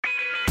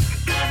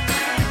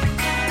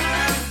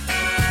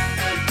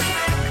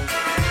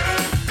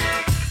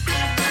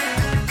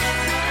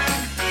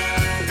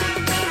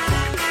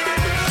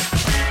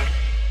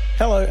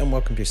and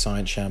welcome to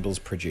Science Shambles.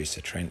 Producer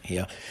Trent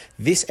here.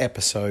 This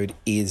episode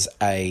is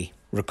a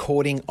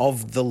recording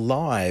of the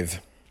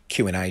live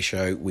Q&A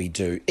show we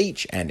do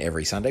each and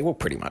every Sunday. Well,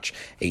 pretty much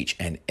each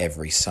and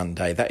every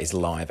Sunday. That is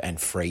live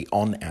and free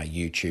on our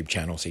YouTube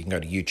channel. So you can go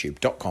to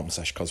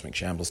youtube.com/Cosmic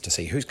Shambles to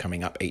see who's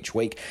coming up each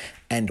week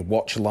and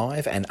watch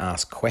live and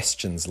ask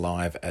questions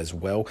live as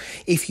well.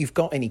 If you've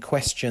got any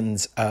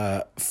questions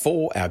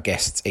for our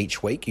guests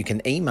each week, you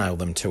can email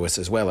them to us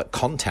as well at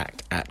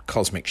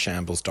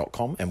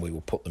contact@cosmicshambles.com and we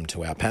will put them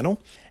to our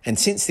panel. And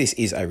since this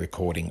is a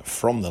recording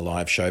from the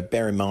live show,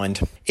 bear in mind,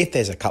 if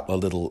there's a couple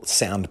of little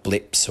sound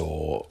blips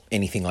or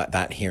anything like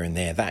that here and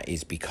there, that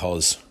is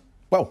because,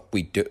 well,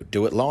 we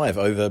do it live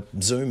over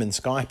Zoom and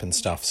Skype and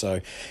stuff. So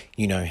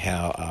you know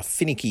how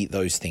finicky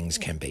those things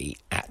can be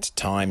at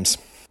times.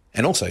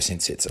 And also,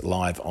 since it's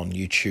live on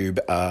YouTube,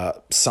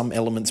 some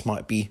elements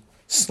might be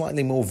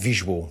slightly more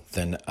visual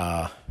than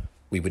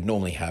we would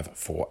normally have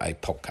for a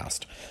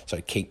podcast. So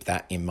keep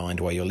that in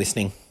mind while you're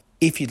listening.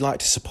 If you'd like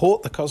to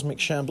support the Cosmic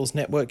Shambles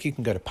Network, you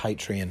can go to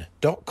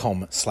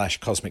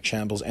patreon.com/Cosmic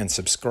Shambles and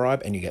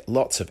subscribe, and you get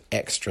lots of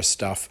extra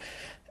stuff,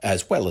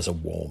 as well as a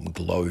warm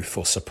glow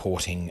for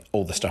supporting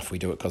all the stuff we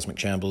do at Cosmic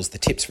Shambles. The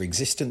Tips for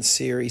Existence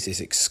series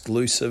is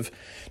exclusive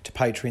to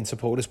Patreon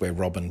supporters, where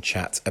Robin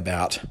chats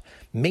about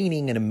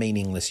meaning in a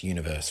meaningless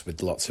universe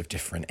with lots of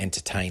different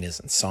entertainers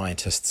and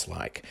scientists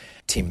like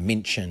Tim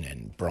Minchin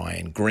and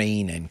Brian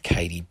Greene and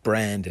Katie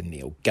Brand and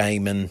Neil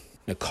Gaiman,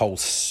 Nicole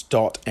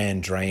Stott,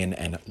 Andrean,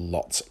 and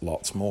lots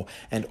more.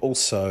 And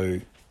also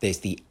there's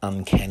the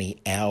Uncanny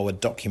Hour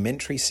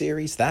documentary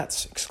series.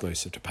 That's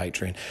exclusive to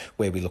Patreon,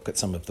 where we look at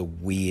some of the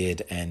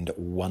weird and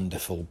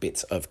wonderful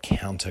bits of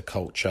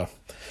counterculture,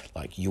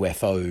 like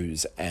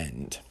UFOs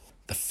and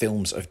the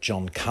films of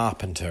John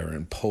Carpenter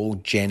and Paul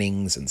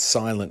Jennings and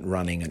Silent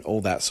Running and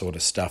all that sort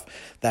of stuff.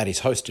 That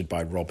is hosted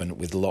by Robin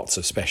with lots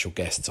of special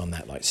guests on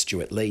that, like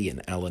Stuart Lee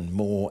and Alan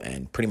Moore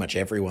and pretty much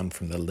everyone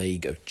from the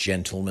League of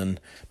Gentlemen,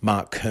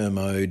 Mark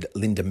Kermode,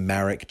 Linda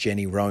Marek,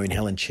 Jenny Rohn,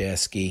 Helen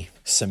Chersky,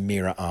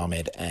 Samira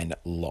Ahmed, and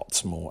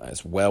lots more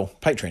as well.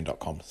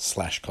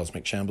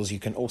 Patreon.com/Cosmic Shambles. You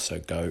can also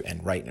go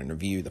and rate and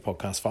review the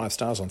podcast 5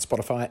 stars on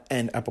Spotify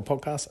and Apple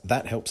Podcasts.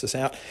 That helps us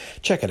out.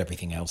 Check out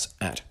everything else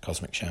at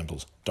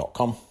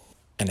cosmicshambles.com.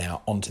 And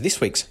now on to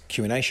this week's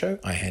Q&A show.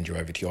 I hand you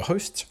over to your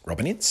hosts,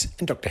 Robin Ince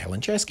and Dr.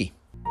 Helen Chersky.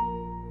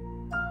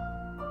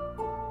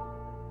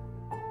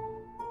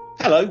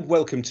 Hello,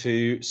 welcome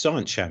to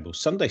Science Shambles,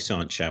 Sunday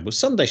Science Shambles,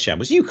 Sunday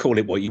Shambles. You call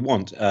it what you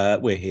want.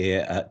 We're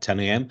here at 10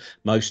 a.m.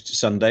 most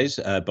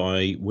Sundays.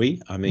 By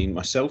we, I mean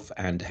myself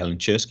and Helen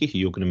Chersky, who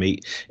you're going to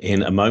meet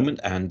in a moment,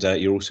 and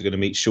you're also going to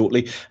meet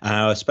shortly.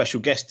 Our special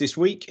guest this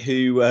week,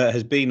 who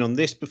has been on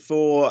this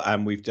before,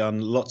 and we've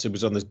done lots. It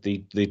was on the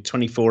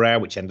 24-hour,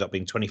 which ended up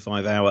being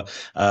 25-hour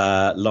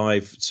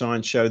live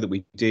science show that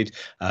we did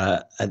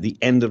at the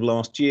end of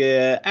last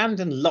year, and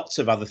lots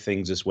of other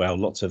things as well.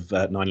 Lots of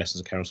 9 Lessons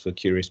of Carols for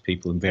Curious People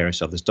and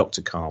various others.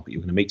 Dr. Carl, but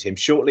you're going to meet him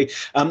shortly.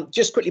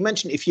 Just quickly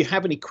mention, if you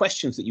have any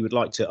questions that you would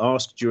like to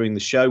ask during the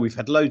show, we've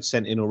had loads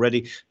sent in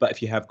already, but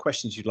if you have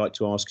questions you'd like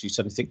to ask, you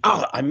suddenly think,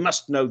 oh, I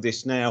must know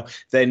this now,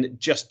 then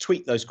just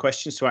tweet those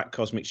questions to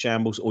 @Cosmic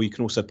Shambles, or you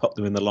can also pop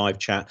them in the live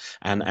chat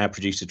and our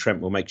producer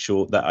Trent will make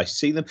sure that I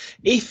see them.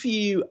 If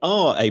you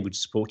are able to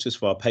support us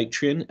via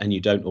Patreon and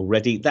you don't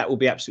already, that will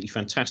be absolutely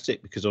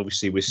fantastic, because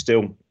obviously we're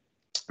still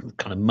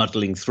kind of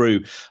muddling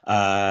through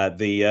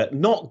the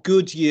not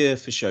good year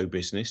for show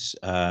business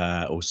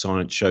or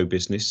science show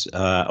business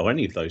or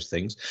any of those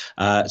things.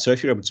 So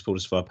if you're able to support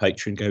us via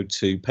Patreon, go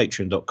to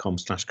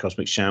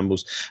patreon.com/Cosmic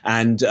Shambles.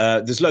 And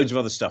there's loads of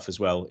other stuff as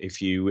well.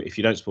 If you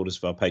don't support us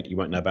via Patreon, you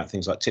won't know about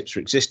things like Tips for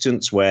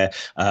Existence, where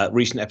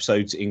recent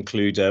episodes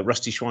include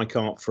Rusty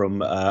Schweikart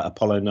from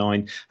Apollo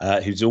 9,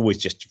 who's always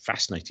just a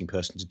fascinating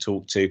person to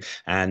talk to.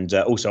 And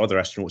also other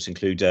astronauts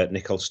include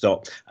Nicole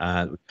Stott,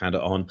 we've had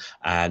it on,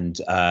 and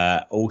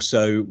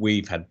also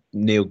we've had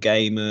Neil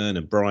Gaiman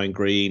and Brian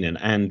Greene and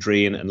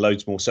Andrean and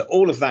loads more. So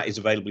all of that is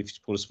available if you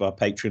support us via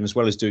Patreon, as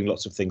well as doing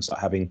lots of things like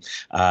having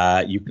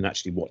you can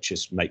actually watch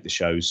us make the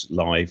shows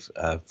live,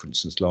 for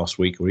instance last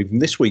week or even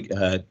this week,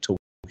 talking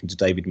to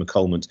David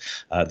McColmont,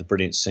 the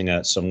brilliant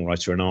singer,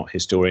 songwriter and art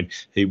historian,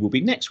 who will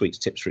be next week's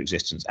Tips for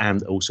Existence,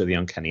 and also the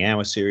Uncanny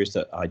Hour series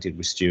that I did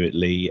with Stuart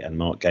Lee and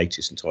Mark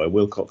Gatiss and Toya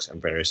Wilcox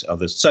and various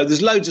others. So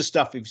there's loads of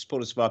stuff if you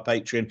support us via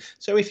Patreon.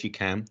 So if you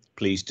can,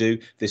 please do.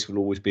 This will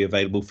always be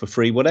available for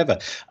free, whatever.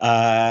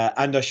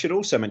 And I should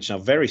also mention our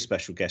very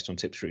special guest on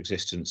Tips for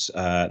Existence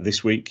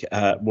this week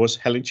was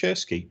Helen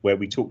Chersky, where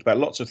we talked about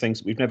lots of things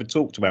that we've never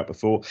talked about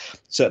before,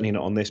 certainly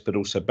not on this, but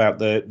also about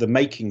the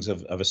makings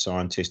of a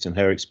scientist and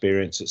her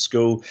experience at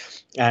school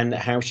and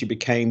how she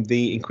became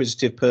the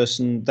inquisitive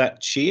person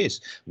that she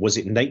is. Was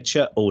it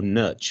nature or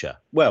nurture?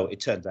 Well, it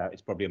turns out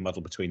it's probably a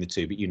muddle between the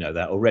two, but you know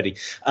that already.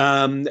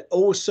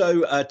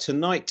 Also,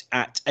 tonight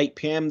at 8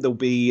 p.m, there'll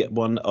be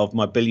one of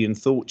my Billion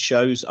Thoughts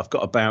shows. I've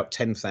got about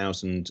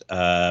 10,000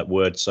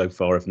 words so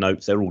far of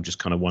notes. They're all just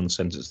kind of one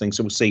sentence things.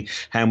 So we'll see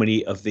how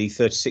many of the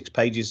 36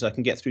 pages I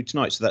can get through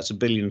tonight. So that's a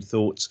Billion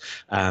Thoughts.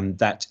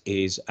 That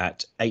is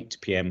at 8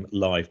 p.m.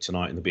 live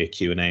tonight, and there'll be a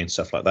Q&A and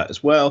stuff like that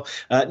as well.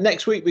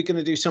 Next week, we're going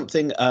to do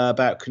something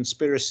about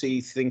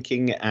conspiracy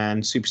thinking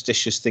and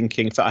superstitious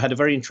thinking. In fact, I had a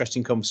very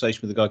interesting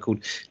conversation with a guy called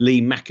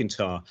Lee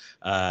McIntyre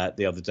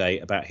the other day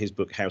about his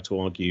book How to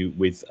Argue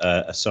with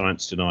a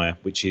Science Denier,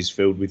 which is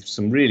filled with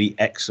some really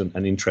excellent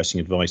and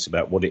interesting advice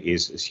about what it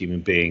is as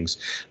human beings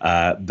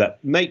that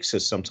makes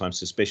us sometimes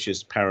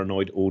suspicious,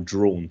 paranoid, or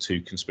drawn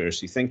to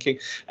conspiracy thinking.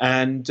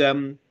 And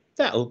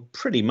that'll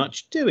pretty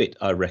much do it,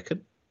 I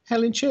reckon.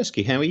 Helen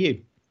Czerski, how are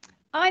you?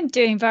 I'm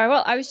doing very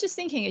well. I was just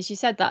thinking, as you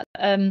said that,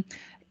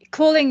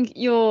 calling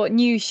your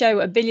new show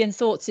A Billion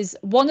Thoughts is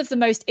one of the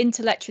most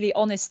intellectually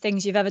honest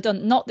things you've ever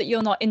done. Not that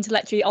you're not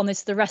intellectually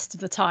honest the rest of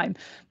the time,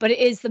 but it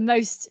is the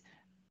most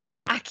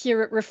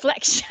accurate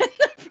reflection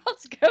of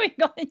what's going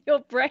on in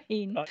your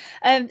brain.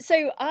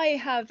 So I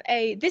have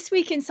This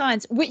Week in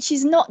Science, which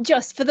is not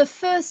just for the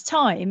first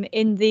time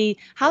in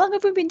how long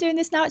have we been doing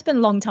this now? It's been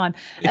a long time.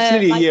 It's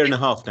nearly a year and a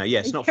half now.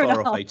 Yeah, it's not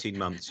far off 18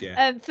 months.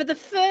 Yeah. For the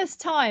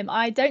first time,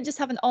 I don't just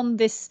have an On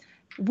This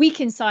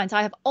Week in Science,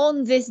 I have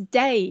On This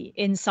Day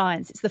in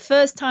Science. It's the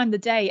first time the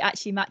day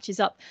actually matches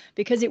up,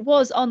 because it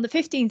was on the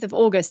 15th of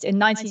August in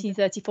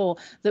 1934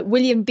 that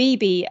William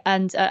Beebe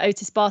and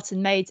Otis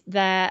Barton made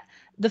their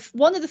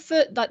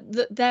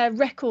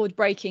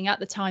record-breaking at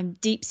the time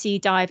deep sea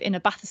dive in a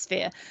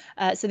bathysphere.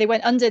 So they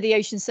went under the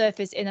ocean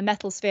surface in a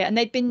metal sphere, and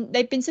they'd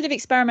been sort of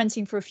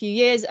experimenting for a few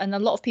years, and a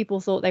lot of people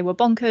thought they were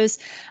bonkers.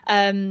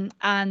 And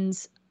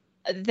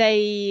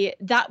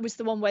that was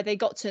the one where they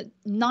got to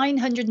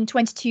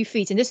 922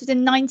 feet, and this was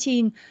in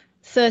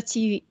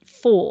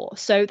 1934.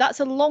 So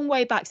that's a long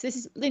way back. So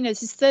this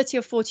is 30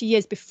 or 40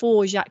 years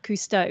before Jacques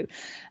Cousteau,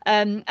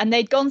 and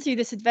they'd gone through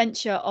this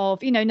adventure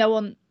of no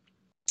one.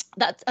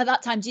 That at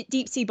that time,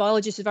 deep sea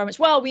biologists was very much,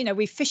 well,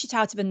 we fish it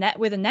out of a net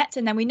with a net,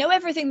 and then we know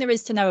everything there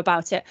is to know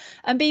about it.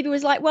 And Beebe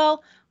was like,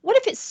 well, what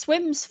if it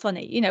swims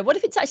funny? What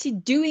if it's actually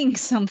doing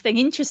something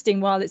interesting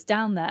while it's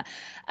down there?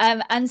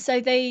 And so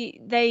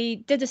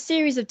they did a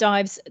series of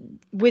dives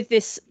with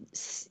this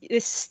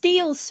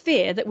steel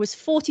sphere that was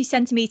 40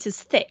 centimeters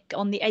thick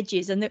on the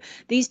edges. And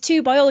these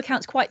two, by all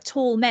accounts, quite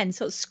tall men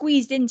sort of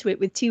squeezed into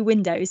it with two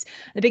windows,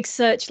 a big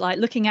searchlight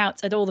looking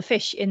out at all the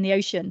fish in the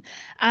ocean.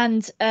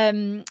 And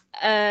their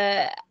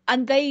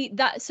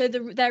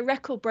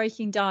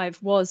record-breaking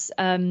dive was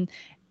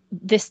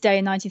this day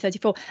in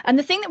 1934. And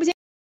the thing that was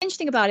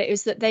interesting about it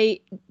is that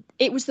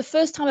it was the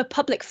first time a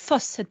public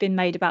fuss had been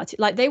made about it.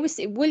 Like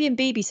William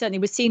Beebe certainly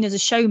was seen as a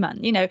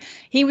showman.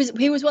 He was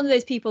one of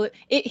those people.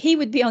 He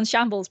would be on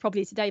shambles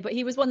probably today, but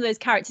he was one of those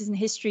characters in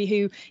history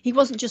who he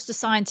wasn't just a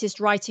scientist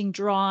writing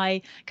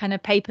dry kind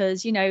of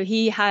papers. He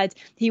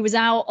was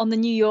out on the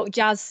New York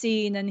jazz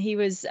scene, and he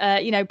was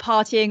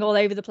partying all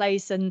over the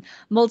place, and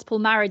multiple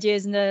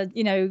marriages, and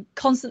a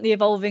constantly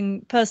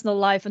evolving personal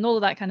life, and all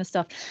of that kind of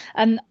stuff.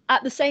 And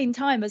at the same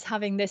time as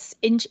having this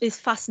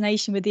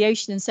fascination with the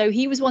ocean. And so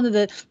he was one of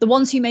the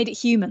ones who made it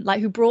human,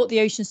 like who brought the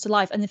oceans to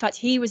life. And in fact,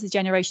 he was the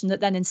generation that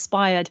then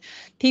inspired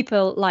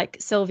people like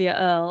Sylvia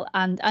Earle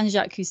and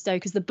Jacques Cousteau,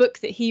 because the book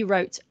that he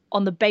wrote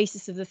on the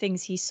basis of the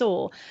things he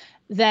saw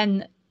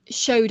then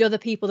showed other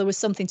people there was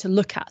something to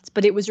look at.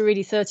 But it was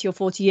really 30 or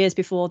 40 years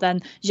before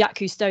then Jacques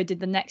Cousteau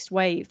did the next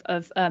wave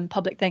of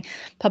public sort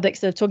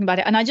of talking about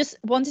it. And I just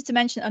wanted to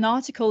mention an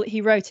article he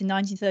wrote in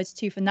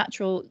 1932 for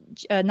National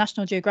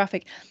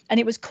Geographic, and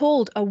it was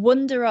called A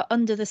Wanderer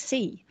Under the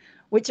Sea,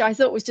 which I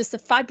thought was just a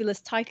fabulous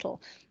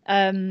title.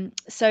 So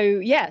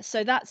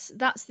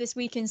that's This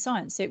Week in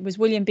Science. It was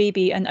William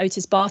Beebe and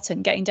Otis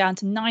Barton getting down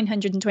to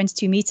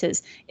 922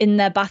 meters in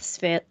their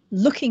bathysphere,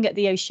 looking at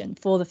the ocean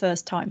for the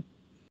first time.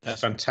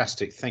 That's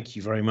fantastic. Thank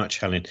you very much,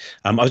 Helen.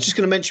 I was just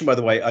going to mention, by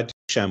the way, I did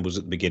Shambles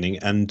at the beginning,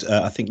 and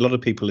I think a lot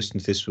of people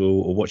listening to this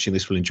or watching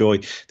this will enjoy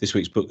this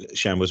week's book,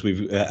 Shambles.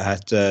 We've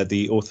had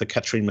the author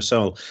Catherine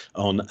Massal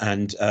on,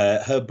 and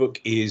her book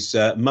is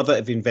Mother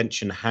of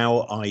Invention: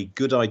 How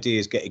Good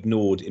Ideas Get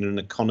Ignored in an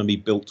Economy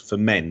Built for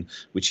Men,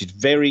 which is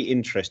very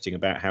interesting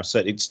about how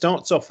it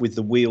starts off with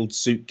the wheeled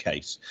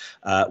suitcase,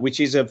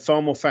 which is a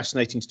far more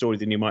fascinating story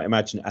than you might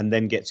imagine, and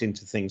then gets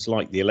into things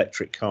like the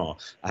electric car.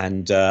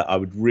 And I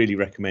would really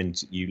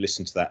recommend you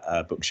listen to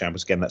that book,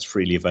 Shambles. Again, that's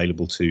freely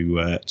available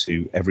to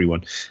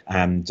everyone.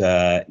 And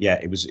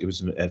it was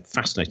a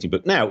fascinating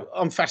book. Now,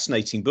 on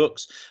fascinating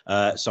books,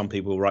 some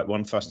people write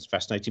one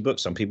fascinating book,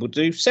 some people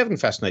do 7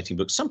 fascinating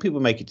books, some people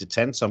make it to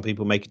 10, some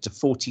people make it to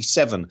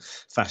 47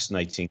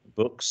 fascinating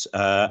books.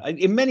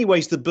 In many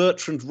ways, the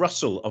Bertrand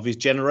Russell of his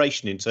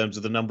generation in terms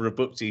of the number of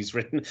books he's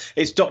written.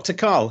 It's Dr.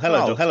 Karl.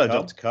 Hello,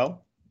 Dr.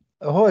 Karl.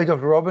 Ahoy,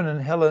 Dr. Robin and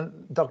Helen,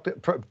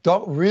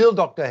 real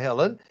Dr.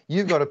 Helen.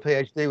 You've got a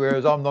PhD,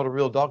 whereas I'm not a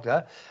real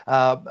doctor.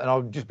 And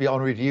I'll just be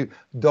honoured with you,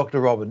 Dr.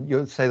 Robin.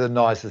 You'll say the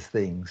nicest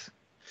things.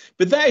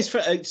 But that is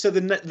so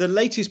the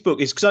latest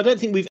book is, because I don't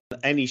think we've done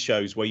any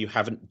shows where you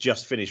haven't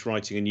just finished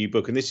writing a new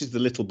book, and this is the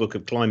Little Book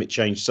of Climate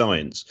Change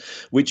Science,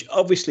 which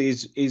obviously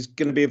is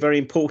going to be a very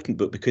important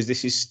book, because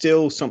this is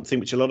still something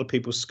which a lot of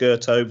people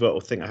skirt over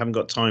or think I haven't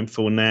got time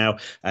for now,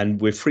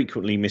 and we're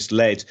frequently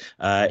misled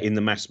in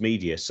the mass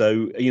media.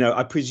 So,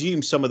 I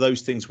presume some of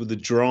those things were the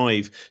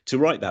drive to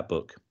write that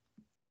book.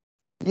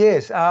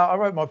 Yes, I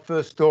wrote my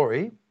first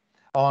story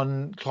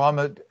on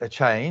climate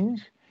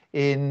change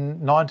in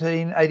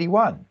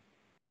 1981.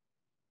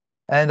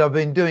 And I've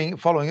been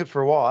following it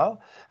for a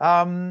while.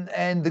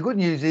 And the good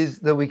news is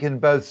that we can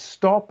both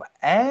stop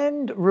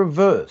and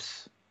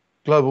reverse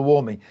global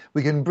warming.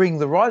 We can bring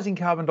the rising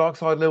carbon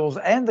dioxide levels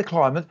and the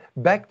climate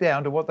back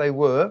down to what they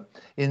were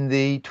in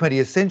the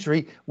 20th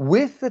century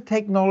with the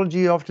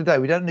technology of today.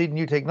 We don't need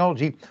new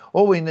technology.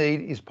 All we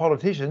need is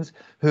politicians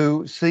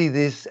who see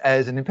this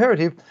as an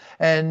imperative.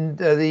 And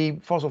the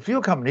fossil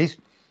fuel companies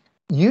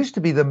used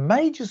to be the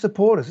major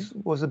supporters. This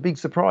was a big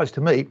surprise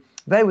to me.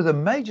 They were the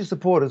major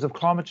supporters of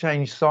climate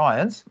change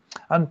science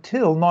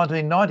until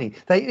 1990.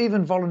 They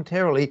even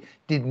voluntarily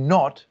did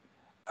not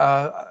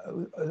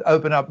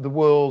open up the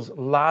world's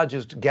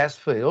largest gas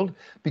field,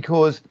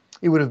 because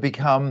it would have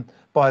become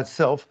by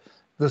itself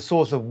the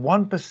source of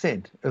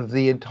 1% of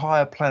the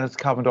entire planet's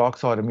carbon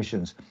dioxide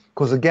emissions,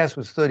 because the gas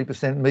was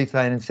 30%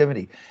 methane and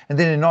 70. And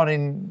then in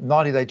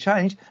 1990 they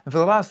changed, and for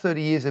the last 30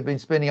 years they've been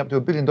spending up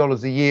to $1 billion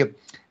a year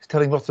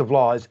telling lots of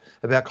lies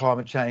about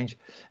climate change.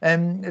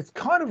 And it's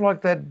kind of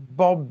like that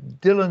Bob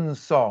Dylan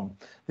song.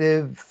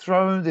 They've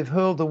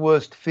hurled the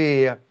worst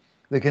fear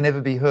that can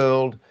ever be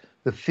hurled,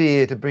 the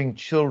fear to bring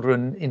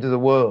children into the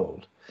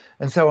world.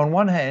 And so on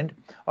one hand,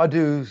 I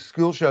do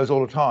school shows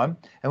all the time,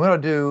 and when I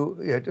do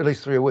at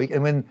least 3 a week,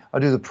 and when I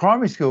do the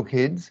primary school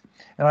kids,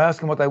 and I ask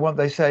them what they want,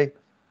 they say,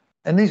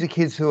 and these are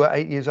kids who are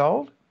 8 years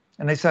old,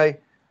 and they say,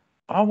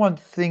 I want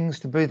things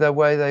to be the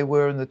way they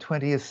were in the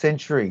 20th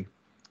century,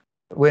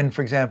 when,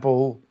 for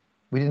example,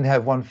 we didn't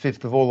have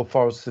 1/5 of all the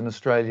forests in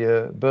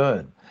Australia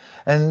burn.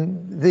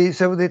 And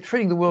so they're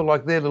treating the world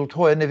like their little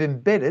toy, and they've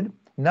embedded,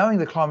 knowing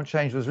that climate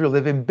change was real,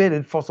 they've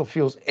embedded fossil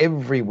fuels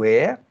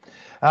everywhere,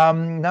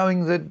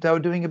 knowing that they were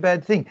doing a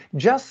bad thing,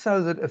 just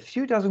so that a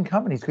few dozen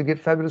companies could get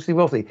fabulously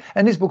wealthy.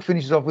 And this book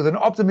finishes off with an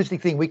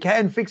optimistic thing. We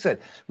can fix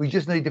it. We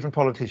just need different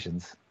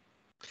politicians.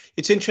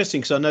 It's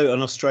interesting because I know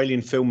an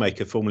Australian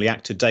filmmaker, formerly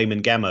actor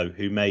Damon Gameau,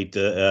 who made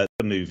the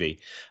movie,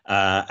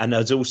 and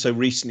has also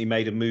recently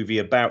made a movie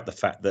about the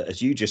fact that,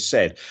 as you just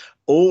said,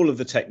 all of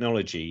the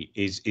technology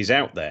is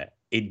out there.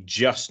 It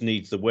just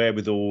needs the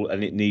wherewithal,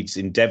 and it needs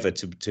endeavour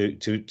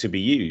to be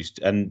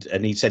used. And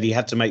he said he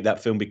had to make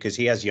that film because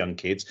he has young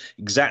kids,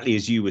 exactly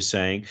as you were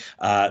saying.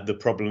 The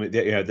problem,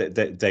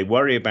 they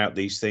worry about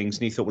these things,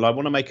 and he thought, well, I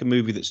want to make a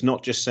movie that's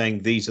not just saying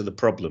these are the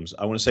problems.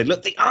 I want to say,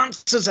 look, the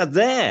answers are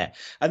there.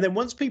 And then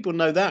once people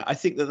know that, I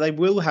think that they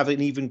will have an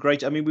even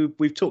greater. I mean,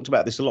 we've talked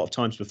about this a lot of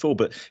times before,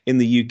 but in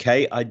the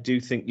UK, I do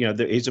think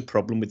there is a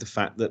problem with the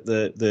fact that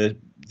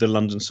the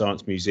London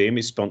Science Museum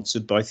is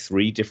sponsored by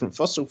 3 different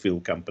fossil fuel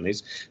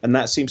companies, and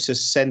that seems to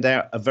send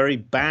out a very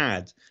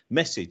bad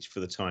message for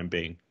the time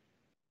being.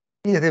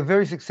 Yeah, they've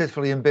very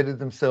successfully embedded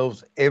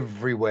themselves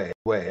everywhere,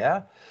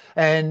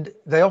 and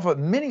they offer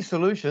many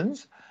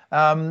solutions,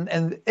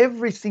 and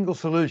every single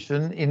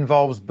solution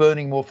involves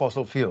burning more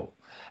fossil fuel.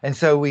 And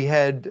so we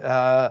had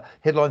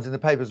headlines in the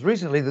papers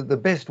recently that the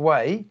best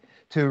way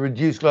to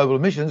reduce global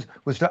emissions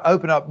was to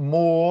open up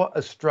more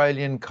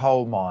Australian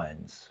coal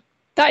mines.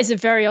 That is a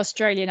very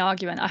Australian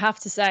argument, I have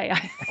to say.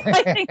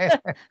 I think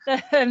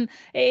that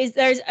it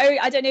is.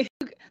 I don't know.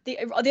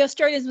 The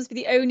Australians must be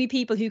the only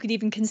people who could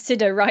even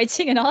consider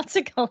writing an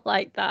article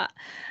like that.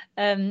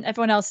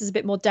 Everyone else is a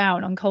bit more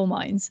down on coal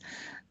mines.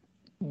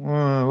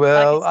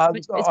 Well,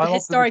 it's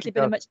historically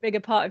been a much bigger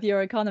part of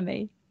your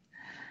economy.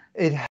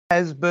 It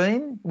has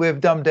been. We've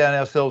dumbed down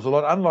ourselves a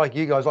lot. Unlike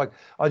you guys,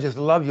 I just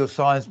love your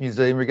science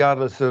museum,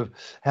 regardless of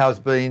how it's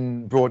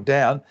been brought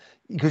down,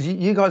 because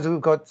you guys have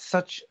got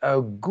such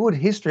a good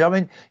history. I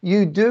mean,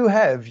 you do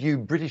have, you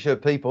Britisher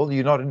people,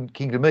 United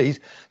Kingdomese,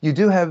 you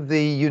do have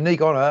the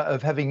unique honour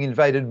of having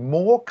invaded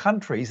more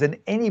countries than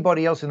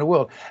anybody else in the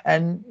world.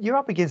 And you're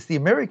up against the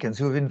Americans,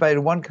 who have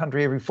invaded one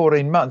country every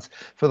 14 months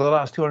for the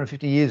last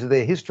 250 years of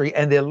their history,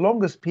 and their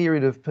longest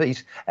period of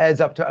peace adds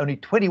up to only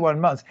 21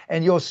 months,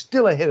 and you're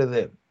still ahead of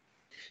them.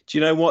 Do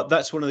you know what?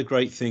 That's one of the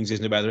great things,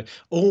 isn't it, about it?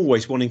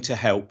 Always wanting to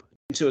help.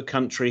 To a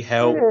country,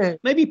 help,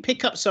 maybe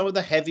pick up some of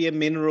the heavier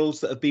minerals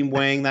that have been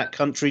weighing that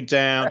country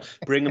down,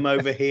 bring them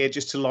over here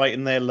just to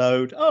lighten their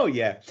load. Oh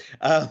yeah.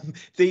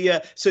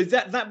 So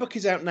that book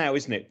is out now,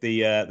 isn't it?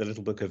 The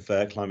Little Book of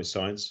Climate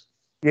Science.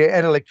 Yeah,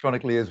 and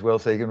electronically as well,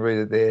 so you can read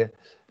it there.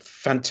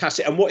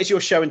 Fantastic. And what is your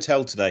show and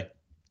tell today?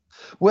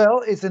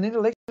 Well, it's an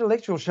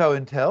intellectual show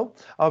and tell.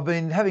 I've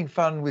been having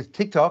fun with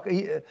TikTok.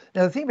 Now,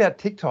 the thing about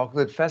TikTok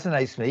that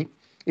fascinates me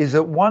is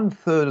that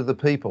 1/3 of the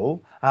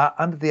people are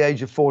under the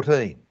age of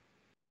 14.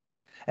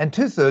 And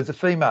 2/3 are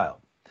female.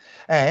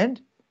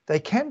 And they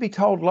can be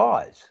told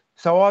lies.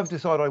 So I've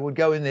decided I would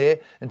go in there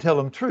and tell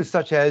them truths,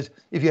 such as,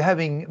 if you're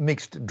having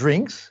mixed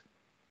drinks,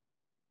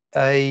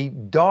 a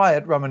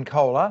diet rum and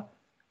cola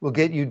will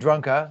get you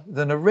drunker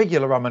than a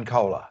regular rum and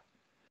cola.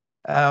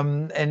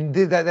 And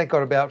that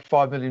got about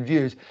 5 million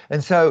views.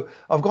 And so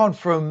I've gone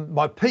from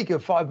my peak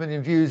of 5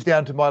 million views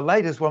down to my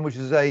latest one, which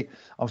is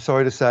I'm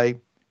sorry to say,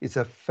 it's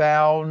a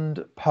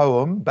found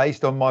poem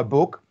based on my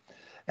book.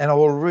 And I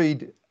will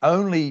read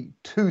only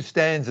 2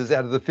 stanzas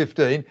out of the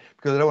 15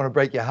 because I don't want to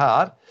break your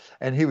heart.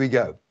 And here we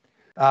go.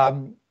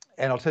 And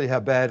I'll tell you how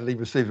badly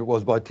received it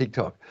was by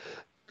TikTok.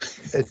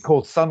 It's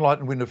called Sunlight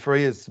and Wind Are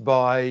Free. It's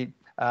by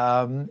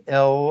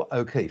L.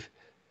 O'Keefe.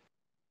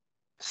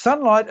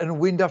 Sunlight and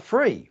wind are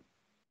free,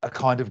 a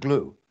kind of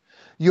glue.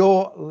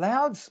 Your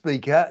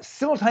loudspeaker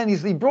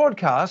simultaneously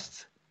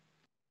broadcasts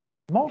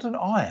molten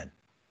iron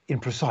in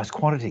precise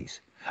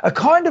quantities, a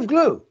kind of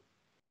glue,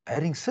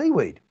 adding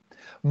seaweed.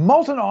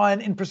 Molten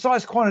iron in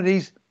precise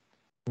quantities,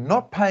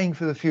 not paying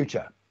for the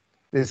future.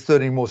 There's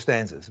 13 more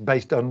stanzas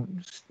based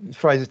on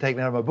phrases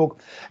taken out of my book.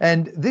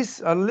 And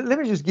this, let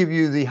me just give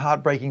you the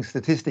heartbreaking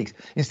statistics.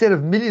 Instead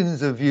of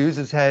millions of views,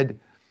 it's had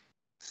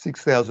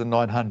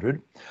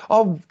 6,900.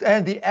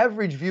 And the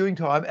average viewing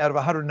time out of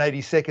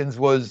 180 seconds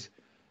was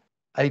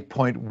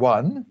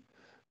 8.1.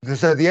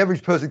 So the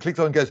average person clicks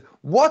on and goes,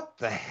 "What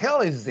the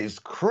hell is this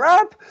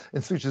crap?"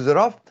 and switches it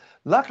off.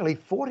 Luckily,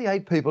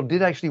 48 people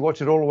did actually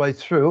watch it all the way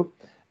through.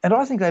 And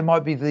I think they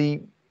might be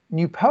the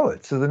new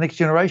poets of the next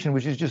generation,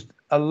 which is just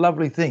a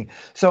lovely thing.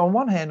 So on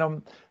one hand,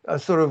 I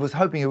sort of was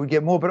hoping it would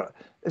get more, but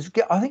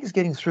I think it's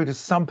getting through to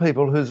some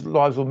people whose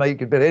lives will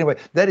make it better. Anyway,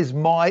 that is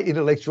my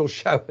intellectual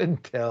show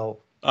and tell.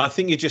 I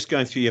think you're just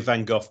going through your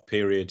Van Gogh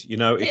period. You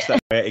know, it's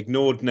that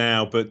ignored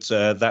now, but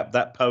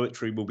that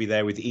poetry will be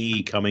there with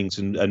E. Cummings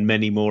and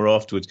many more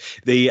afterwards.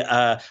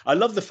 I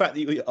love the fact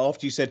that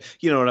after you said,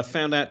 and I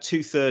found out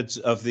 2/3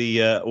 of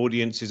the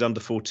audience is under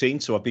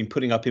 14, so I've been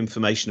putting up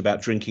information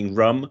about drinking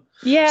rum.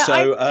 Yeah.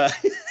 So.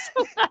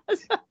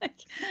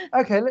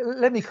 Okay,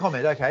 let me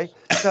comment. Okay,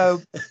 so.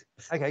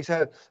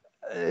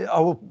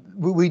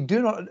 We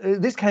do not.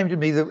 This came to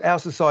me that our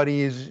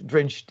society is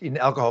drenched in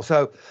alcohol.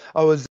 So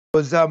I was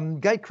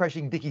gate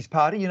crashing Dickie's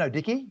party. You know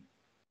Dickie?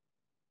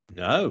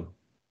 No.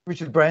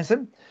 Richard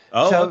Branson.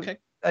 Oh, okay.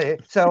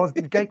 So I was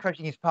gate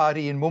crashing his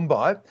party in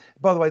Mumbai.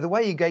 By the way, the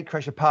way you gate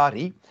crash a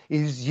party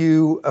is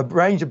you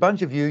arrange a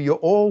bunch of you. You're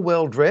all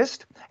well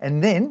dressed,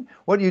 and then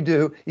what you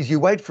do is you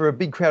wait for a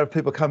big crowd of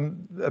people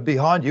come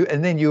behind you,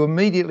 and then you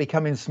immediately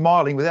come in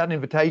smiling without an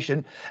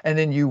invitation, and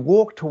then you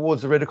walk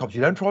towards the red cops.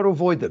 You don't try to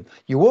avoid them.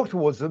 You walk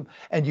towards them,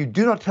 and you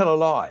do not tell a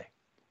lie.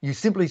 You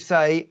simply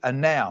say a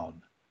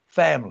noun,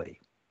 family.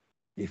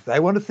 If they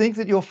want to think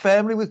that you're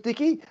family with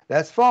Dickie,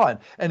 that's fine.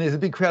 And there's a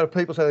big crowd of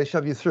people, so they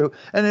shove you through.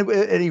 And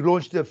he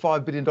launched a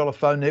 $5 billion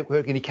phone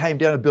network, and he came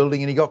down a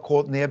building, and he got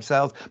caught in the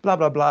abseils, blah,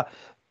 blah, blah.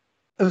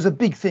 It was a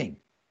big thing.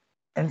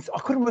 And I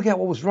couldn't work out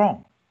what was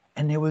wrong.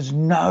 And there was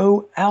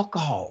no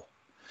alcohol.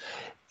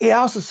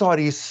 Our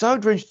society is so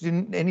drenched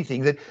in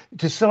anything that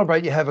to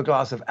celebrate, you have a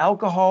glass of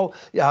alcohol.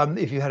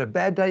 If you had a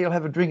bad day, you'll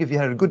have a drink. If you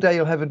had a good day,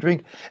 you'll have a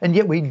drink. And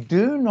yet we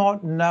do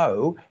not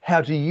know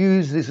how to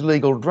use this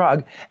legal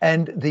drug.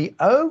 And the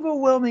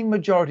overwhelming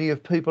majority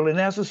of people in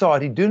our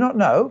society do not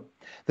know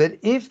that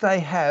if they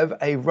have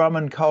a rum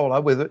and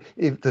cola,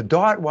 if the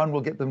diet one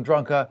will get them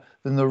drunker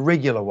than the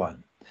regular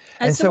one.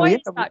 And so why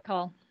is that,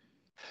 Carl?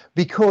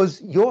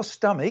 Because your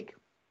stomach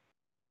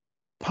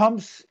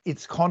pumps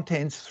its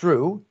contents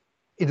through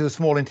into the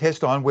small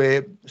intestine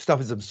where stuff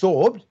is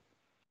absorbed,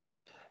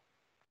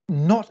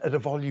 not at a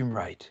volume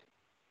rate.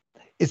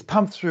 It's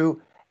pumped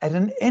through at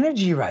an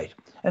energy rate.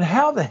 And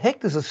how the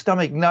heck does a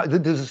stomach know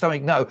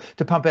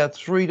to pump out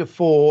 3 to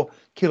 4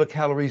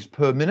 kilocalories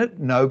per minute?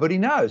 Nobody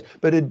knows,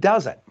 but it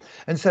does it.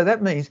 And so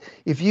that means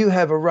if you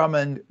have a rum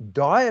and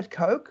diet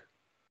Coke,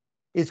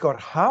 it's got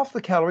half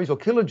the calories or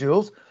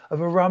kilojoules of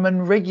a rum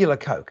and regular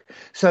Coke.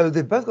 So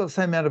they've both got the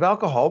same amount of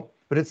alcohol,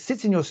 but it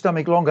sits in your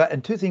stomach longer,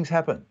 and 2 things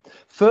happen.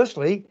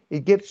 Firstly,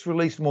 it gets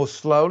released more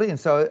slowly, and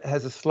so it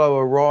has a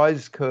slower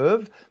rise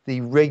curve,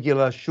 the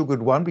regular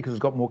sugared one, because it's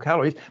got more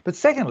calories. But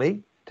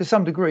secondly, to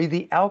some degree,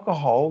 the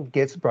alcohol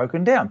gets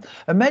broken down.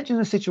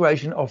 Imagine a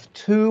situation of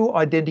 2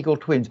 identical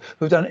twins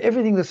who've done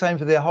everything the same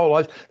for their whole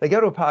lives. They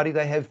go to a party,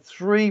 they have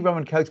 3 rum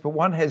and Cokes, but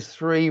one has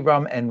 3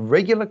 rum and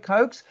regular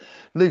Cokes,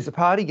 leaves the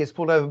party, gets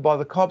pulled over by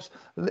the cops,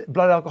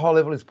 blood alcohol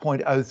level is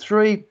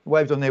 0.03,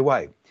 waved on their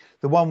way.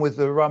 The one with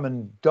the rum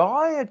and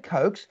diet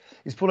Cokes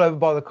is pulled over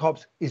by the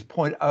cops, is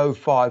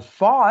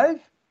 0.055.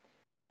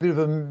 Bit of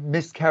a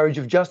miscarriage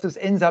of justice,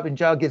 ends up in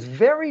jail, gets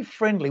very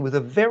friendly with a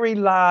very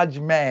large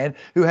man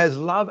who has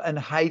love and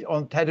hate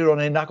tattooed on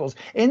their knuckles,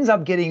 ends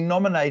up getting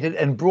nominated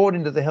and brought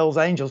into the Hells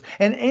Angels,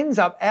 and ends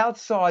up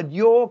outside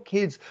your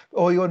kids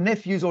or your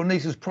nephews or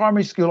nieces'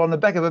 primary school on the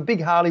back of a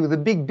big Harley with a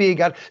big beer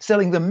gut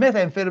selling them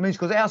methamphetamines,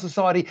 because our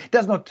society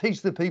does not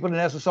teach the people in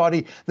our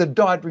society that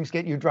diet drinks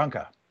get you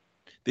drunker.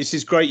 This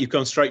is great. You've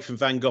gone straight from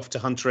Van Gogh to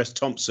Hunter S.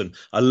 Thompson.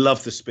 I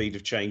love the speed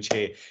of change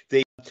here.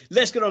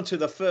 Let's get on to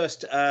the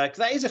first.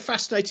 That is a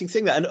fascinating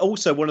thing. And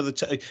also one of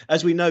the,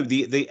 as we know,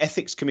 the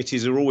ethics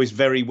committees are always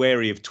very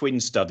wary of twin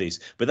studies.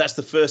 But that's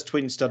the first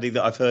twin study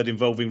that I've heard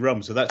involving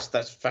rum. So that's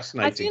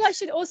fascinating. I feel I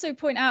should also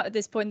point out at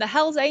this point, the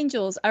Hell's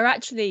Angels are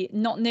actually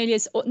not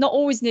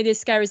always nearly as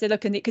scary as they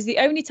look. Because the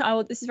only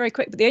time, this is very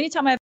quick, but the only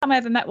time I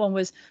ever met one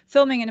was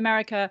filming in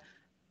America.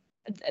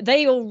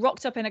 They all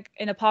rocked up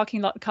in a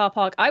parking lot, car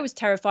park. I was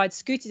terrified,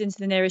 scooted into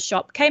the nearest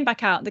shop, came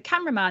back out. The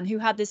cameraman, who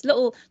had this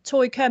little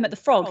toy Kermit the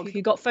Frog,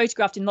 who got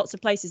photographed in lots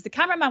of places, the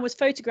cameraman was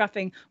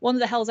photographing one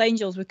of the Hell's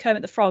Angels with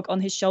Kermit the Frog on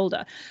his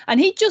shoulder. And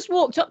he just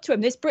walked up to him,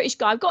 this British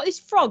guy, I've got this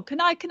frog.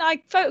 Can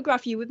I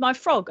photograph you with my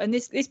frog? And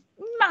this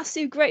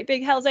massive, great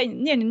big Hell's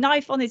Angel,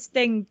 knife on his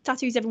thing,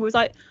 tattoos everywhere, was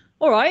like,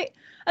 all right.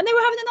 And they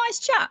were having a nice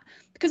chat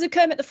because of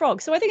Kermit the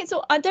Frog. So I think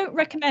I don't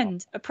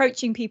recommend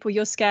approaching people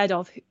you're scared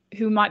of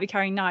who might be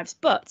carrying knives.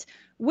 But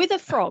with a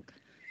frog,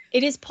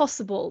 it is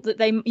possible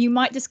that you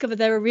might discover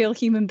they're a real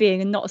human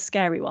being and not a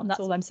scary one. That's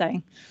all I'm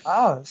saying.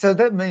 So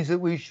that means that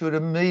we should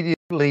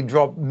immediately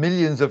drop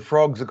millions of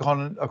frogs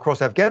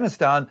across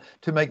Afghanistan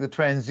to make the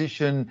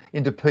transition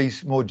into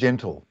peace more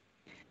gentle.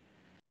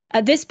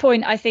 At this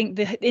point, I think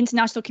the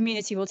international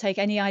community will take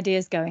any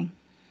ideas going.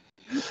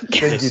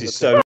 This is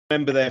so.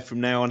 Remember there from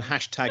now on,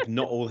 hashtag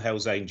not all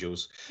Hell's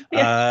Angels.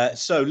 Yeah.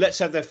 So let's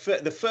have the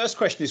first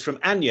question is from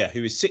Anya,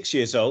 who is 6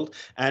 years old.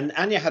 And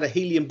Anya had a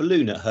helium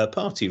balloon at her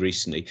party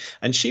recently.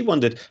 And she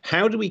wondered,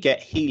 how do we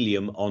get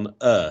helium on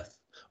Earth?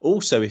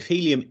 Also, if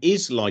helium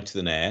is lighter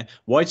than air,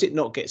 why does it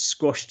not get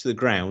squashed to the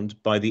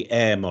ground by the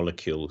air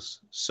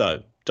molecules?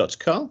 So, Dr.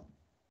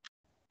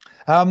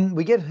 Karl?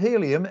 We get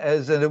helium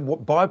as a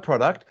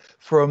byproduct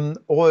from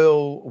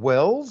oil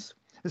wells.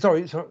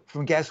 Sorry,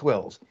 from gas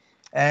wells.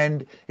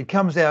 And it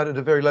comes out at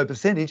a very low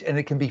percentage and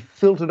it can be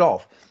filtered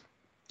off.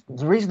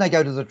 The reason they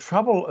go to the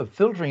trouble of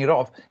filtering it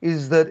off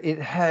is that it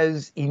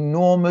has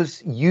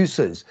enormous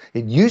uses.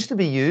 It used to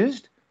be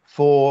used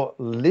for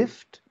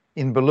lift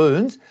in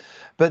balloons,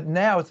 but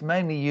now it's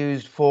mainly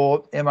used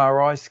for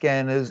MRI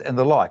scanners and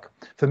the like.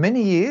 For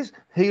many years,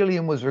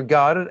 helium was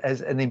regarded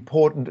as an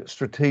important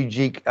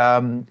strategic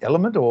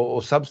element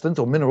or substance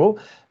or mineral,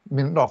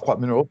 not quite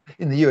mineral,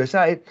 in the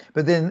USA,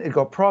 but then it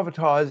got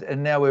privatised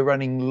and now we're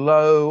running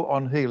low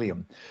on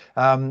helium.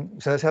 So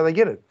that's how they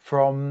get it,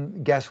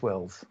 from gas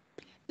wells.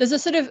 There's a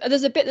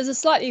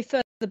slightly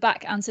further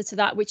back answer to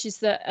that, which is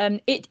that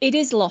it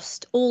is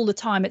lost all the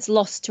time. It's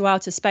lost to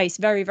outer space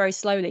very, very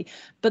slowly.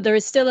 But there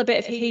is still a bit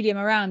of helium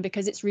around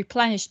because it's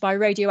replenished by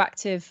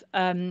radioactive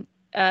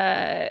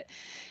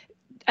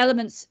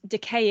elements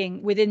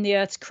decaying within the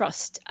Earth's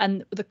crust.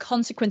 And the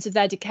consequence of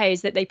their decay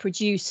is that they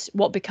produce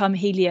what become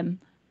helium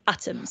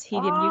atoms,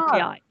 helium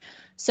nuclei.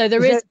 So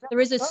there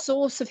is a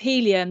source of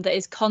helium that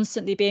is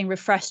constantly being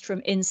refreshed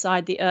from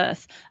inside the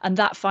Earth, and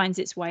that finds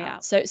its way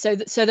out. So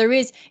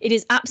it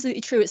is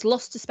absolutely true. It's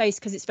lost to space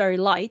because it's very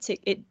light.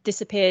 It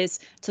disappears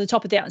to the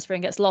top of the atmosphere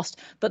and gets lost.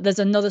 But there's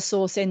another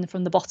source in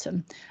from the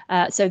bottom.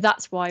 So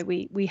that's why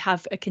we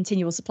have a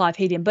continual supply of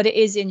helium, but it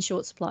is in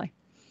short supply.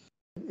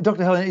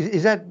 Dr. Helen,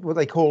 is that what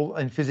they call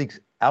in physics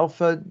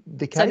alpha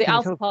decay? So the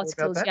alpha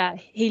particles,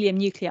 helium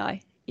nuclei,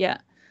 yeah.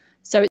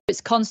 So it's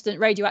constant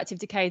radioactive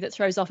decay that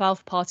throws off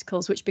alpha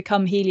particles, which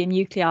become helium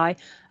nuclei.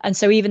 And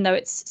so even though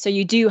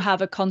you do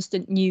have a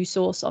constant new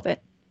source of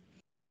it.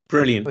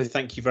 Brilliant.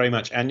 Thank you very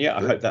much, Anya.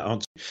 I hope that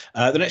answers.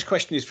 The next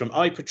question is from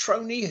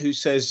iPatroni, who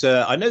says,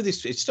 I know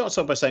this, it starts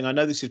off by saying, I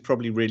know this is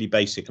probably really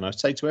basic. And I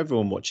say to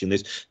everyone watching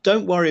this,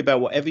 don't worry about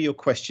whatever your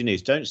question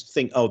is. Don't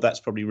think, oh, that's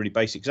probably really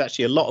basic. Because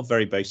actually a lot of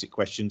very basic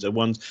questions are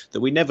ones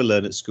that we never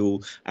learn at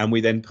school. And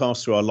we then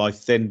pass through our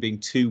life then being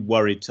too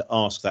worried to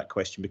ask that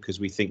question because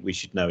we think we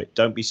should know it.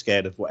 Don't be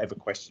scared of whatever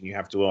question you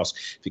have to ask.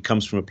 If it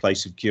comes from a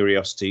place of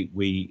curiosity,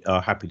 we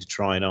are happy to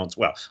try and answer.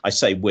 Well, I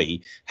say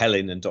we,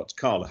 Helen and Dr.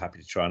 Karl are happy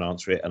to try and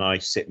answer it. And I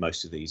sit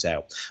most of these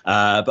out.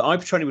 But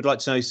iPatroni would like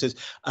to know, he says,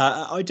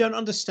 I don't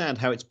understand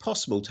how it's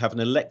possible to have an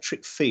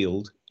electric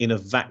field in a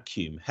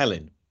vacuum.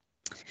 Helen?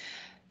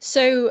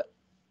 So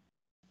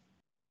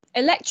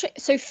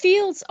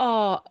fields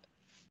are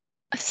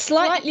a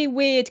slightly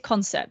weird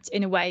concept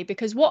in a way,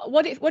 because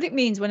what it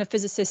means when a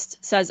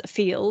physicist says a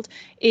field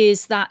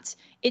is that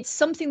it's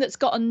something that's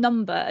got a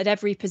number at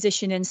every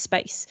position in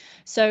space.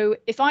 So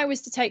if I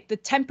was to take the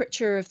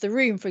temperature of the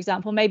room, for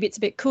example, maybe it's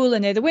a bit cooler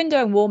near the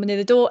window and warmer near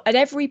the door. At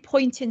every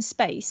point in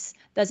space,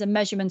 there's a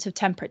measurement of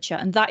temperature,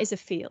 and that is a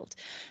field.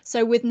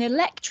 So with an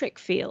electric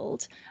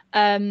field,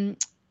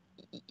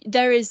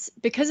 there is,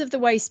 because of the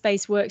way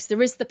space works,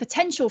 there is the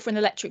potential for an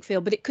electric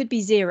field, but it could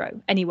be zero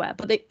anywhere.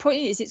 But the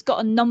point is, it's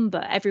got a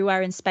number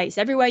everywhere in space.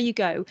 Everywhere you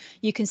go,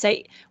 you can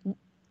say,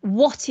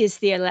 what is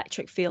the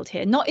electric field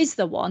here? Not is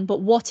there one,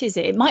 but what is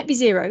it? It might be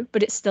zero,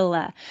 but it's still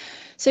there.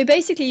 So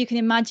basically, you can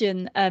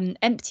imagine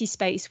empty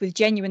space with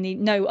genuinely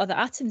no other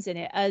atoms in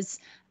it as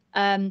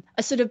a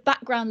sort of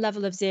background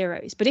level of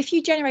zeros. But if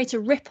you generate a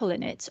ripple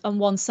in it on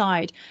one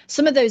side,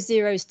 some of those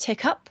zeros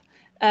tick up.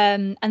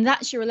 And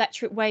that's your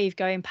electric wave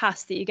going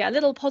past, that you get a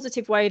little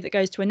positive wave that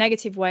goes to a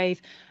negative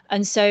wave.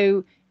 And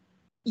so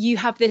you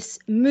have this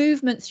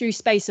movement through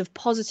space of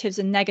positives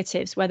and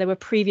negatives where there were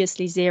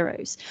previously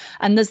zeros.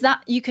 And there's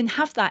that, you can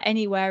have that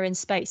anywhere in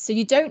space. So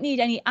you don't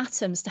need any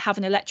atoms to have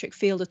an electric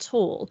field at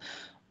all.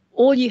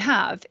 All you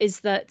have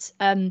is that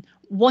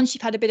once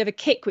you've had a bit of a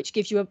kick, which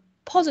gives you a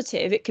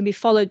positive, it can be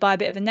followed by a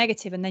bit of a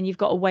negative, and then you've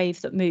got a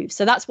wave that moves.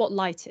 So that's what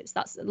light is.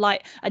 That's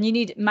light. And you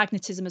need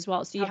magnetism as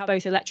well. So you have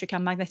both electric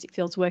and magnetic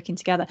fields working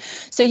together.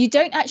 So you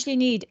don't actually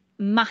need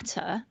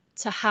matter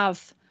to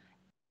have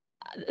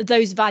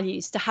those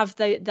values, to have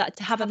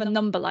a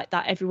number like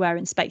that everywhere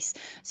in space.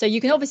 So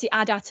you can obviously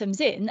add atoms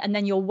in, and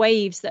then your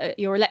waves,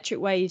 your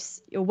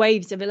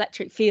waves of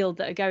electric field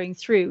that are going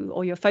through,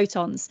 or your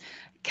photons,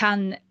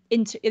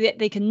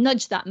 they can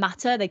nudge that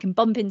matter, they can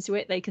bump into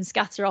it, they can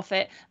scatter off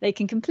it, they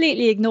can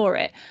completely ignore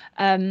it.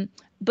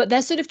 But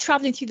they're sort of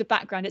traveling through the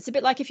background. It's a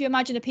bit like if you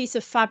imagine a piece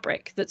of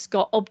fabric that's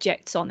got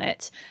objects on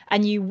it,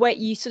 and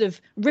you sort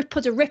of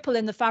put a ripple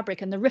in the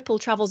fabric, and the ripple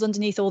travels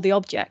underneath all the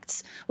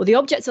objects. Well, the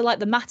objects are like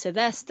the matter,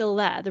 they're still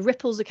there. The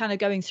ripples are kind of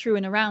going through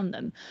and around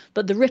them,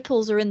 but the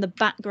ripples are in the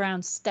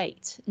background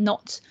state,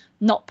 not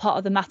part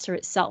of the matter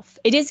itself.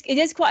 It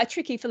is quite a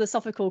tricky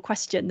philosophical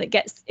question that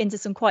gets into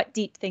some quite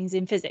deep things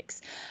in physics.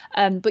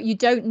 But you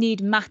don't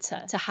need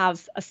matter to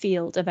have a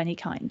field of any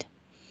kind.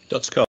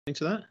 Dr. Carl,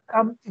 into that?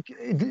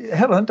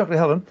 Dr.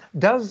 Helen,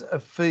 does a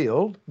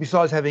field,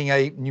 besides having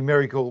a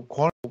numerical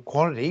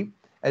quantity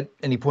at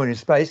any point in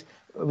space,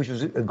 which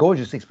was a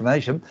gorgeous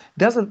explanation,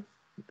 does it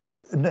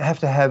have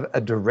to have a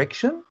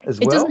direction as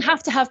well? It doesn't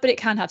have to have, but it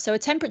can have. So a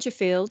temperature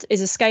field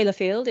is a scalar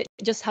field. It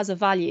just has a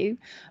value.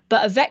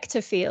 But a vector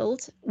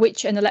field,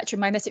 which an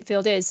electromagnetic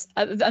field is,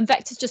 and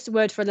vector is just a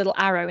word for a little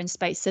arrow in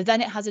space. So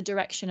then it has a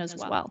direction as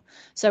well.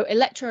 So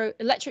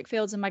electric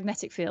fields and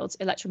magnetic fields,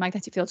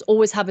 electromagnetic fields,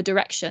 always have a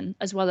direction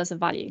as well as a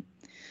value.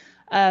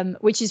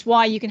 Which is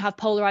why you can have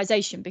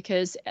polarization,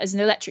 because as an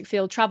electric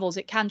field travels,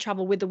 it can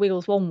travel with the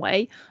wiggles one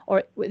way,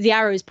 or the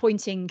arrow is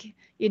pointing,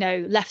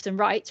 left and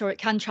right, or it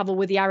can travel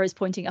with the arrows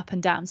pointing up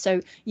and down. So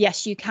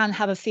yes, you can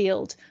have a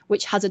field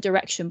which has a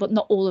direction, but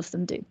not all of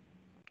them do.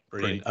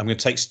 Brilliant. I'm going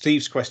to take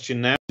Steve's question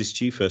now. This is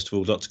to you, first of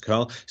all, Dr.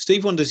 Carl.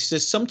 Steve wonders, he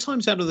says,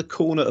 sometimes out of the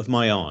corner of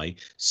my eye,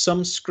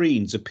 some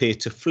screens appear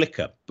to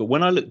flicker, but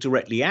when I look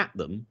directly at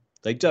them,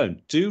 they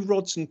don't. Do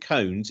rods and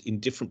cones in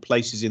different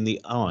places in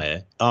the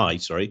eye,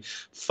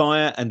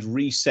 fire and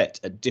reset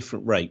at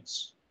different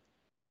rates?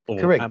 Or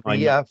correct.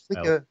 The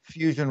flicker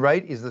fusion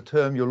rate is the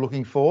term you're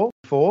looking for.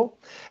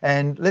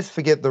 And let's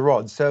forget the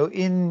rods. So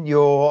in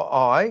your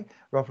eye,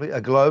 roughly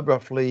a globe,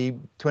 roughly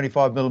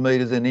 25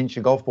 millimeters, an inch,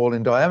 a golf ball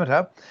in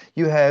diameter,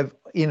 you have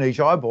in each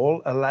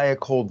eyeball a layer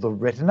called the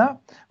retina,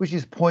 which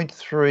is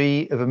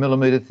 0.3 of a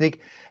millimeter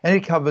thick, and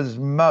it covers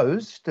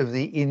most of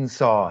the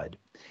inside.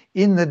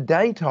 In the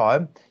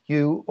daytime,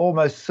 you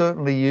almost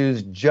certainly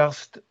use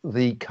just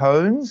the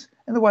cones.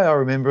 And the way I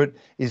remember it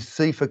is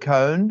C for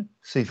cone,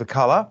 C for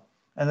colour.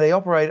 And they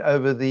operate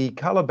over the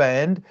colour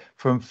band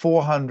from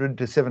 400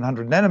 to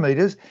 700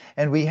 nanometers.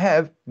 And we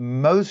have,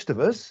 most of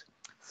us,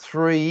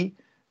 3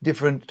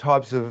 different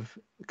types of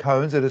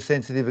cones that are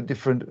sensitive at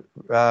different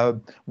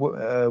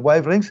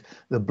wavelengths.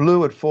 The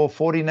blue at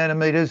 440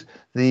 nanometers,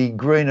 the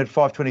green at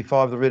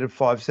 525, the red at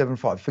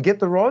 575. Forget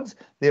the rods,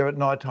 they're at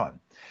night time.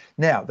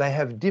 Now, they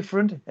have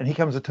different, and here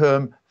comes the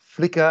term,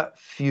 flicker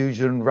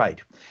fusion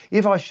rate.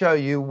 If I show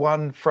you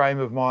one frame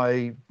of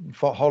my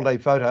holiday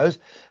photos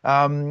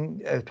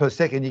per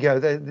second, you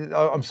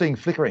go, I'm seeing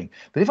flickering.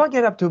 But if I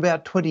get up to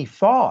about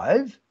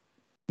 25,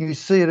 you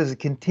see it as a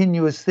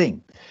continuous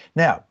thing.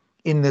 Now,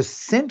 in the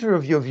center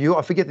of your view,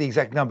 I forget the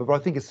exact number, but I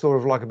think it's sort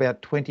of like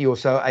about 20 or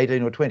so,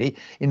 18 or 20.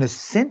 In the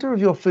center of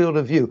your field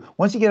of view,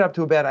 once you get up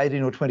to about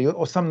 18 or 20,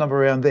 or some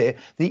number around there,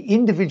 the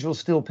individual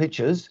still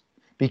pictures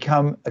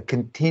become a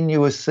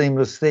continuous,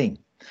 seamless thing.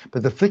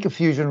 But the flicker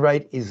fusion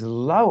rate is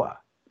lower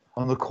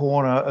on the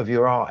corner of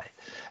your eye.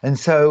 And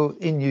so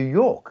in New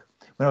York,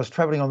 when I was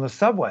traveling on the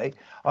subway,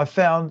 I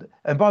found,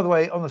 and by the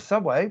way, on the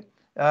subway,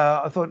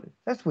 I thought,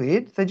 that's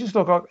weird. They just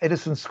look like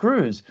Edison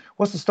screws.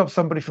 What's to stop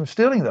somebody from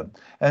stealing them?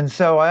 And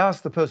so I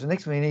asked the person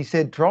next to me, and he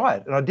said, try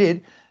it. And I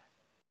did.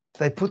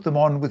 They put them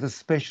on with a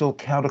special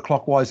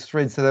counterclockwise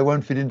thread so they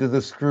won't fit into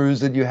the screws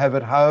that you have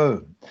at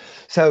home.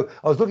 So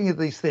I was looking at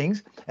these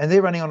things, and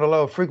they're running on a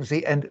lower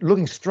frequency, and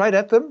looking straight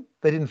at them,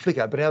 they didn't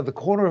flicker, but out of the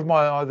corner of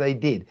my eye, they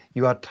did.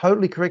 You are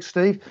totally correct,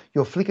 Steve.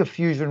 Your flicker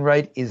fusion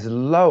rate is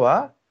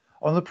lower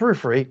on the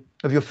periphery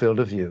of your field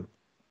of view.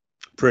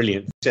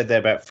 Brilliant. You said there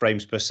about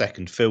frames per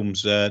second.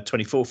 Films,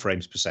 24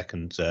 frames per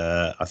second,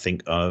 I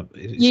think. That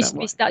used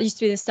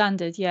to be the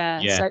standard,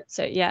 yeah.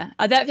 So yeah,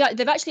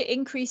 they've actually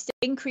increased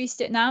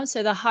it now.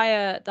 So the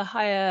higher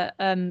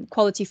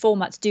quality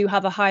formats do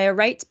have a higher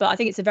rate, but I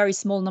think it's a very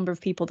small number of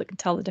people that can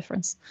tell the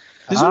difference.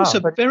 There's also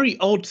a very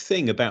odd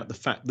thing about the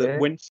fact that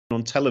when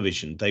on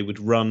television they would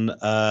run,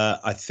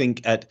 I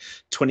think at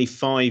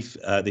 25,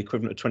 the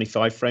equivalent of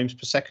 25 frames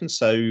per second.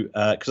 So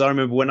because I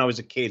remember when I was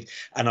a kid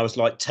and I was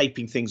like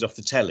taping things off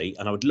the telly,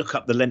 and I would look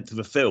up the length of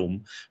a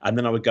film, and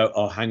then I would go,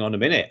 oh, hang on a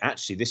minute,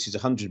 actually this is a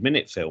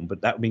 100-minute film,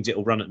 but that means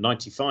it'll run at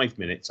 95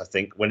 minutes, I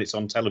think, when it's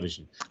on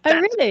television. Oh,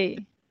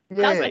 really?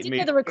 I didn't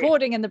know the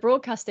recording and the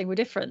broadcasting were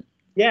different.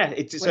 Yeah,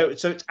 so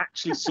it's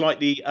actually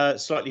slightly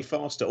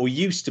faster, or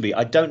used to be.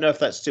 I don't know if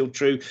that's still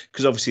true,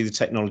 because obviously the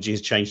technology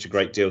has changed a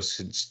great deal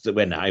since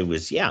when I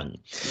was young.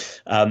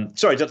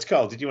 Sorry, Dr.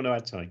 Carl, did you want to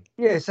add something?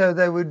 Yeah, so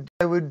they would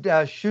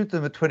shoot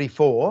them at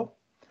 24,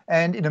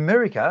 and in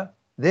America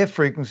their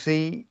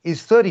frequency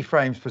is 30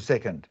 frames per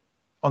second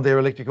on their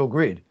electrical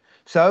grid.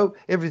 So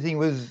everything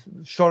was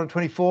shot at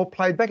 24,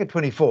 played back at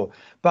 24.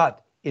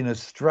 But in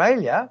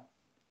Australia,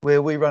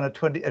 where we run at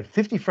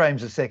 50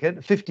 frames a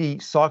second, 50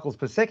 cycles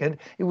per second,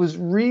 it was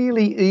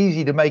really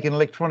easy to make an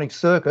electronic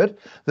circuit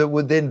that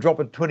would then drop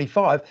at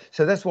 25.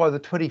 So that's why the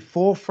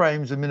 24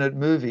 frames a minute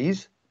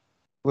movies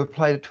were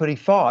played at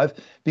 25,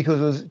 because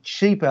it was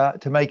cheaper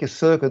to make a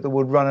circuit that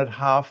would run at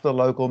half the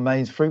local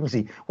mains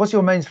frequency. What's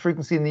your mains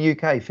frequency in the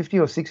UK, 50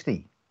 or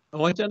 60?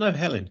 Oh, I don't know,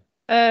 Helen.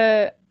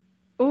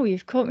 Oh,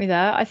 you've caught me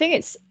there. I think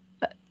it's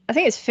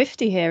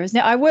 50 here, isn't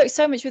it? I work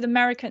so much with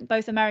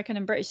both American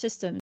and British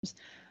systems.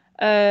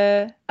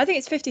 I think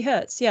it's 50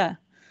 hertz, yeah,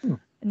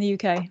 in the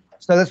UK.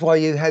 So that's why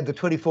you had the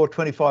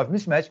 24-25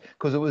 mismatch,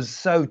 because it was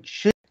so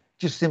cheap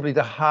just simply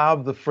to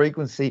halve the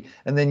frequency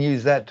and then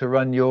use that to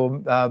run your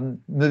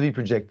movie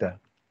projector.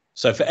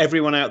 So for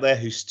everyone out there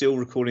who's still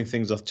recording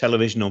things off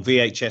television on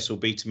VHS or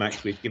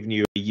Betamax, we've given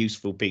you a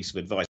useful piece of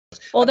advice.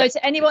 Although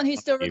to anyone who's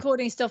still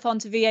recording stuff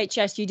onto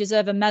VHS, you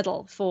deserve a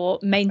medal for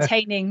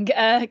maintaining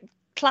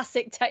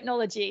classic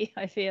technology,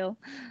 I feel.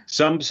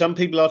 Some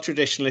people are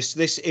traditionalists.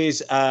 This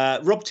is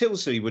Rob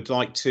Tilsley would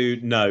like to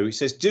know. He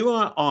says, do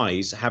our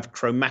eyes have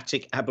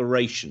chromatic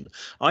aberration?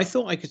 I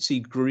thought I could see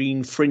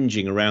green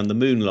fringing around the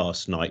moon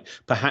last night.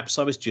 Perhaps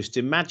I was just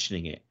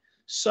imagining it.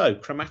 So,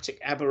 chromatic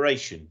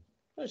aberration.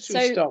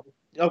 Start?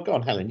 Oh, go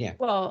on, Helen. Yeah.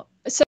 Well,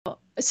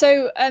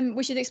 so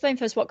we should explain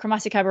first what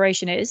chromatic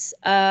aberration is.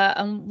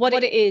 And what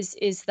it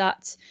is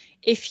that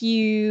if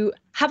you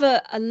have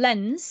a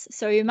lens,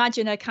 so you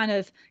imagine a kind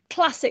of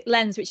classic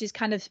lens, which is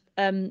kind of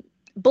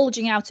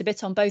bulging out a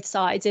bit on both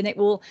sides, and it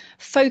will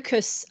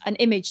focus an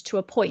image to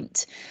a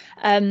point.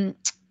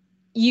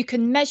 You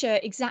can measure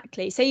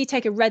exactly, say you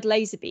take a red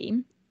laser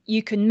beam,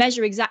 you can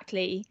measure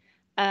exactly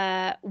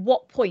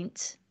what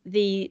point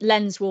the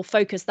lens will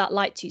focus that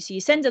light to. So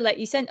you send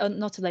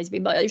not a laser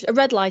beam, but a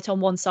red light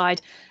on one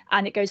side,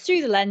 and it goes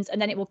through the lens,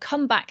 and then it will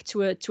come back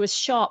to a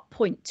sharp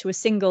point, to a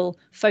single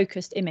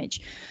focused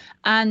image.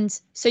 And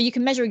so you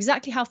can measure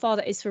exactly how far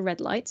that is for red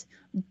light.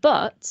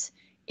 But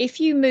if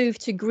you move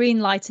to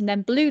green light and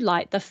then blue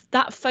light,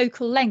 that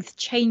focal length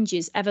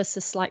changes ever so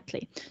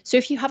slightly. So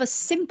if you have a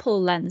simple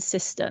lens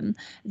system,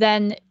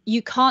 then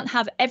you can't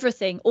have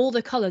everything, all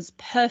the colors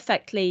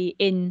perfectly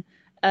in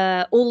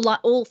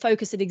all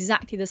focused at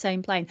exactly the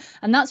same plane.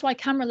 And that's why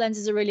camera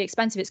lenses are really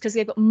expensive. It's because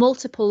they've got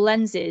multiple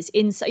lenses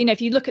inside. You know,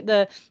 if you look at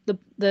the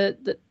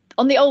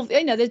on the old,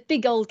 you know, there's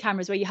big old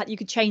cameras where you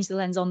could change the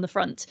lens on the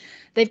front.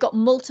 They've got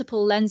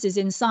multiple lenses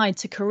inside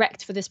to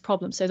correct for this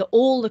problem, so that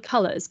all the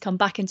colors come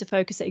back into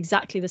focus at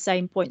exactly the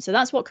same point. So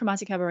that's what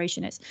chromatic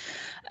aberration is.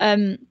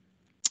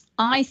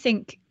 I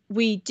think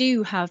we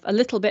do have a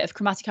little bit of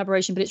chromatic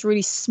aberration, but it's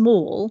really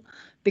small,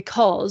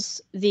 because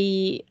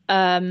the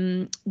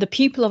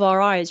pupil of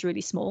our eye is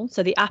really small,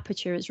 so the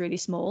aperture is really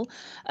small,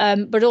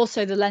 but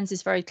also the lens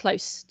is very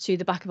close to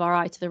the back of our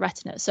eye, to the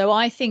retina. So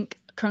I think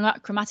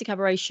chromatic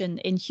aberration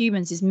in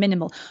humans is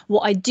minimal. What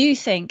I do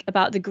think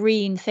about the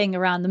green thing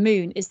around the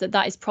moon is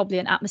that is probably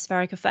an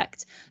atmospheric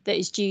effect that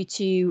is due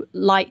to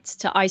light,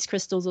 to ice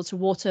crystals, or to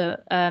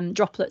water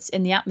droplets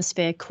in the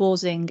atmosphere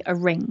causing a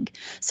ring.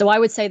 So I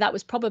would say that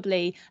was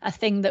probably a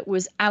thing that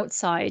was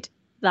outside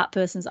that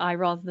person's eye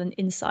rather than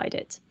inside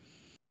it.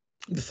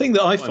 The thing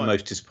that I find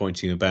most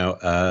disappointing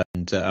about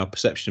our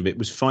perception of it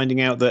was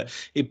finding out that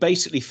it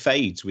basically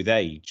fades with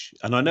age.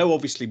 And I know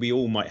obviously we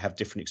all might have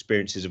different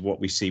experiences of what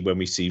we see when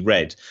we see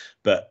red,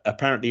 but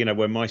apparently, you know,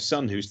 when my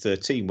son, who's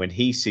 13, when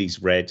he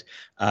sees red,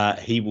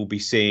 he will be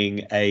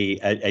seeing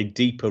a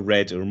deeper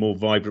red, or a more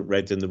vibrant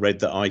red than the red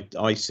that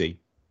I see.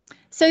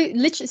 So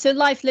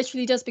life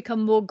literally does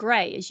become more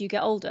grey as you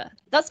get older.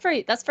 That's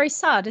very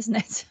sad, isn't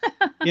it?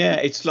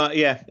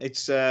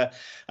 It's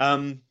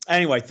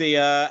anyway,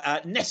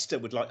 the Nesta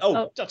would like.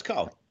 Dr.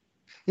 Carl.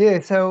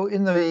 Yeah, so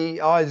in the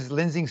eye's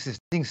lensing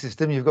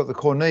system, you've got the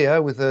cornea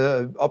with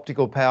an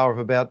optical power of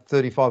about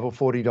 35 or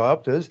 40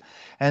 diopters,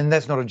 and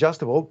that's not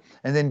adjustable.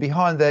 And then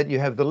behind that, you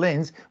have the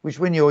lens, which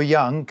when you're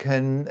young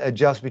can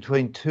adjust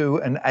between 2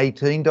 and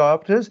 18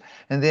 diopters.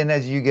 And then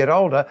as you get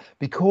older,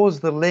 because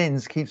the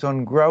lens keeps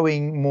on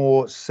growing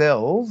more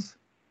cells,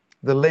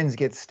 the lens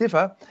gets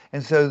stiffer,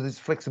 and so this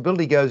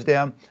flexibility goes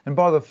down. And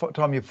by the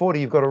time you're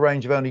 40, you've got a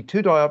range of only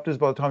 2 diopters.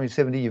 By the time you're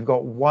 70, you've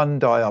got 1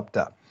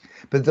 diopter.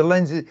 But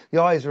the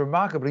eye is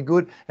remarkably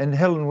good. And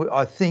Helen,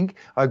 I think,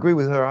 I agree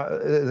with her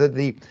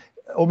that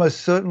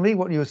almost certainly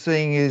what you're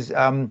seeing is,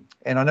 and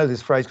I know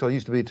this phrase because I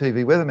used to be a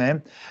TV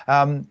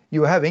weatherman,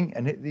 you were having,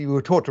 and you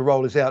were taught to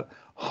roll this out,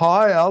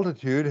 high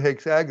altitude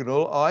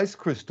hexagonal ice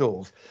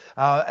crystals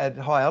at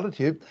high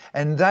altitude,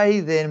 and they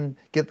then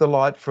get the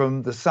light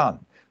from the sun.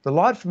 The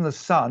light from the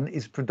sun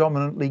is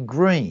predominantly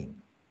green.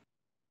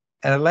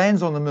 and it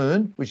lands on the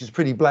moon, which is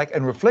pretty black,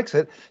 and reflects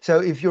it. So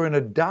if you're in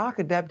a dark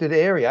adapted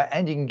area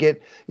and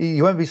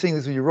you won't be seeing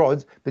this with your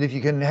rods, but if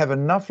you can have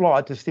enough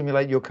light to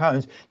stimulate your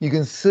cones, you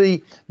can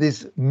see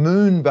this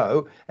moon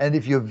bow. And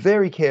if you're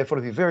very careful,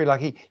 if you're very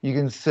lucky, you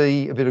can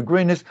see a bit of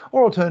greenness,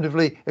 or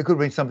alternatively, it could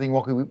be something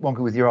wonky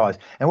with your eyes.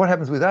 And what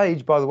happens with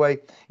age, by the way,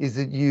 is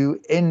that you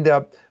end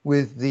up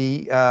with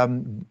the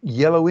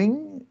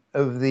yellowing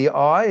of the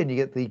eye, and you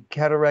get the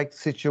cataract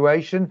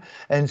situation.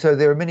 And so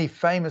there are many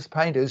famous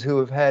painters who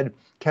have had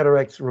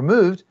cataracts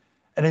removed,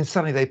 and then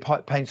suddenly they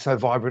paint so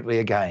vibrantly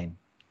again.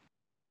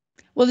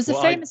 Well, there's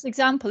a famous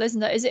example,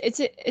 isn't there? Is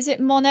it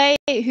Monet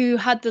who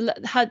had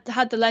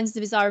the lenses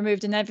of his eye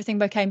removed and everything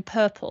became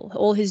purple?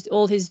 All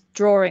his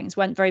drawings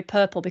went very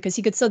purple because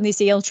he could suddenly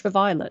see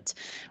ultraviolet,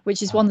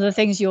 which is one of the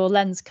things your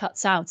lens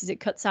cuts out. Is it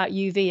cuts out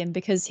UV, and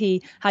because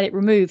he had it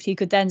removed, he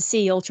could then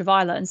see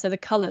ultraviolet, and so the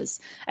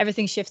colours,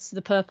 everything shifts to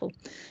the purple.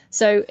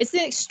 So it's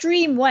an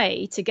extreme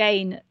way to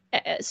gain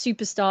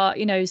super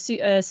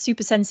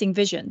sensing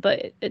vision,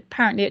 but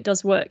apparently it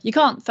does work. You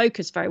can't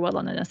focus very well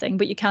on anything,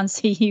 but you can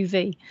see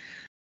UV.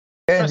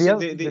 And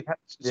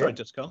sorry,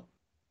 just Carl.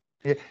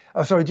 Yeah.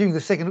 Oh, sorry. During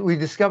the second, we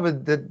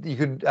discovered that you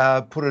could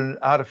put an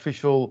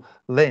artificial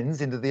lens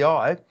into the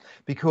eye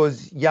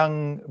because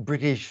young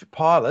British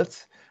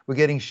pilots were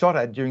getting shot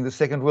at during the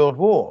Second World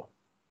War.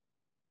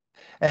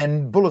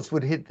 And bullets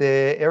would hit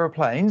their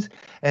aeroplanes,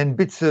 and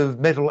bits of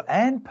metal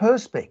and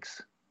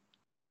perspex,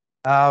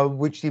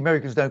 which the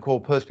Americans don't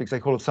call perspex, they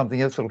call it something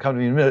else that'll come to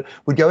me in a minute,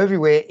 would go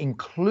everywhere,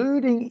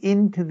 including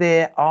into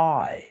their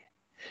eye.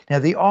 Now,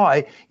 the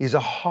eye is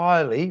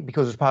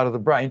because it's part of the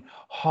brain,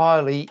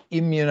 highly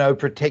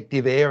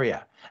immunoprotective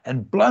area.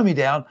 And blow me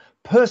down,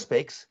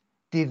 perspex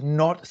did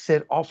not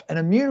set off an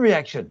immune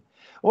reaction.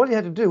 All you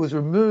had to do was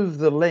remove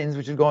the lens,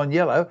 which had gone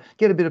yellow,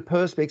 get a bit of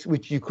perspex,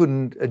 which you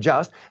couldn't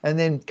adjust, and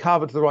then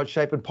carve it to the right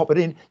shape and pop it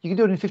in. You can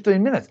do it in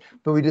 15 minutes.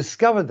 But we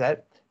discovered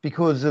that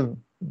because of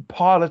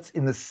pilots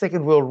in the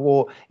Second World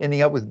War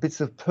ending up with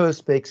bits of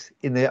perspex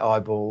in their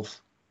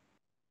eyeballs.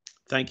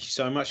 Thank you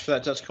so much for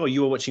that, Dr. Cole.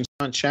 You are watching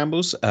Science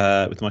Shambles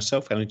with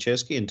myself, Helen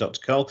Chersky, and Dr.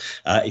 Cole.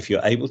 If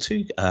you're able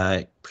to,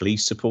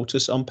 please support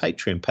us on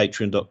Patreon,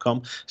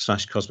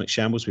 patreon.com/Cosmic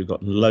Shambles. We've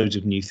got loads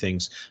of new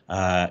things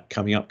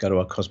coming up. Go to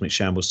our Cosmic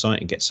Shambles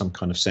site and get some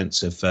kind of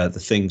sense of the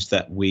things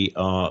that we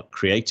are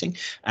creating.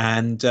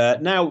 And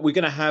now we're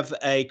going to have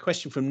a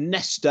question from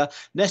Nesta.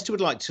 Nesta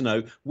would like to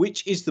know,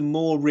 which is the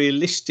more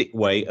realistic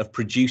way of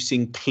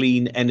producing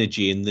clean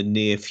energy in the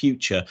near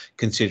future,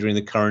 considering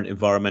the current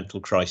environmental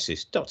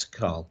crisis? Dr.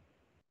 Carl.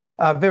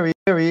 Very,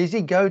 very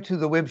easy. Go to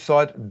the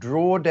website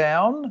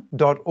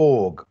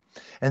drawdown.org.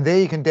 And there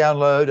you can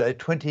download a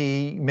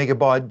 20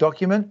 megabyte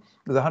document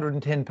with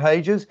 110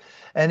 pages,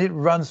 and it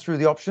runs through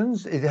the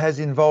options. It has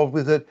involved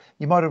with it.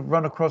 You might have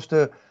run across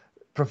to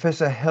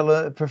Professor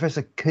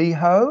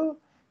Kehoe,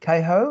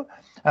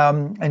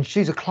 and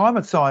she's a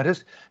climate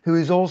scientist who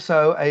is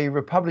also a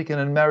Republican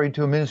and married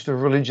to a minister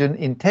of religion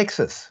in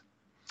Texas.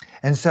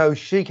 And so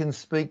she can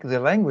speak the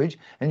language,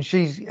 and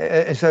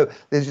so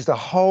there's just a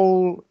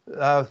whole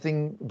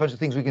bunch of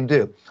things we can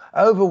do.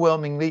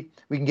 Overwhelmingly,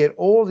 we can get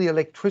all the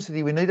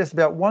electricity we need. That's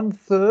about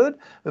 1/3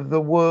 of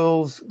the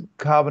world's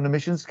carbon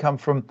emissions come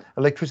from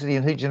electricity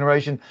and heat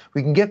generation.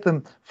 We can get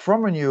them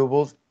from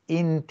renewables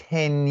in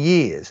 10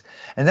 years.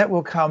 And that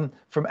will come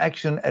from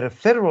action at a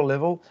federal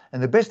level.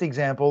 And the best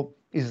example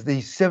is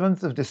the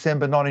 7th of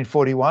December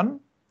 1941,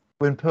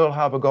 when Pearl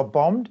Harbor got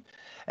bombed.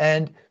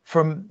 And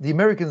from the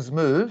Americans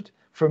moved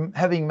from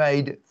having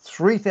made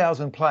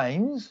 3,000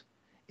 planes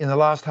in the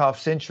last half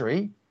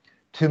century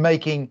to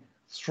making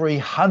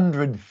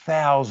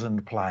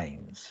 300,000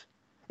 planes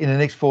in the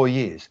next 4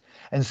 years.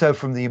 And so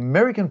from the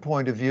American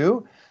point of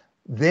view,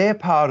 their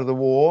part of the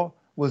war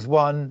was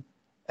won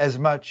as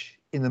much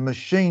in the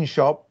machine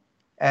shop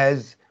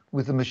as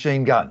with the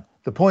machine gun.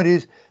 The point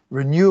is,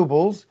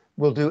 renewables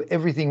will do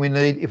everything we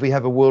need if we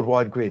have a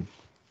worldwide grid.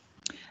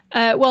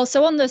 Well,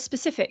 so on the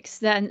specifics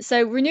then,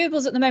 so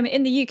renewables at the moment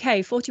in the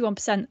UK,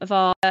 41% of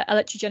our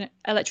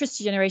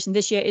electricity generation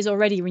this year is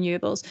already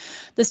renewables.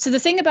 So the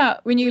thing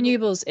about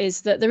renewables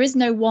is that there is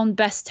no one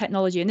best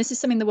technology, and this is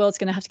something the world's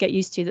going to have to get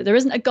used to, that there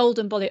isn't a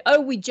golden bullet,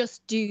 we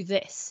just do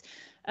this.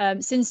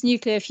 Since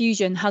nuclear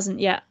fusion hasn't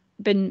yet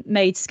been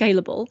made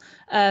scalable,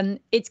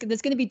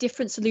 there's going to be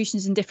different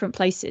solutions in different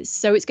places.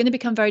 So it's going to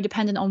become very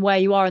dependent on where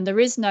you are, and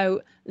there is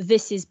no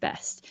this is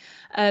best.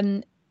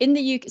 In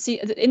the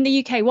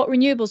UK, what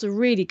renewables are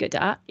really good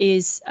at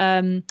is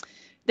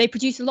they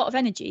produce a lot of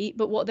energy,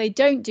 but what they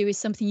don't do is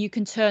something you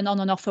can turn on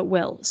and off at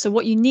will. So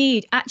what you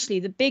need, actually,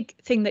 the big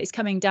thing that is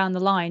coming down the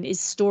line is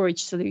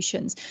storage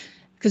solutions.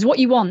 Because what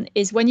you want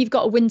is, when you've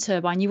got a wind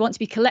turbine, you want to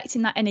be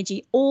collecting that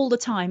energy all the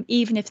time,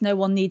 even if no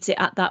one needs it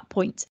at that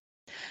point.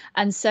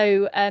 And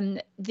so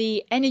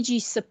the energy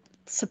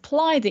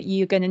supply that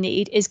you're going to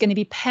need is going to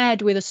be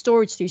paired with a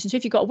storage solution. So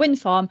if you've got a wind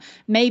farm,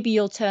 maybe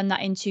you'll turn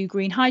that into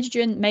green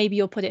hydrogen, maybe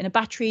you'll put it in a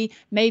battery,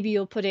 maybe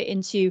you'll put it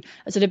into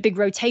a sort of big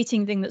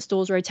rotating thing that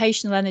stores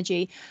rotational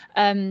energy.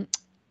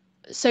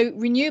 so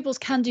renewables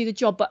can do the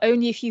job, but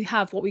only if you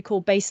have what we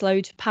call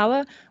baseload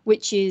power,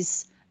 which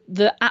is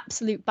the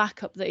absolute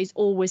backup that is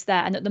always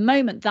there. And at the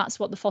moment, that's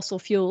what the fossil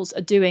fuels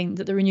are doing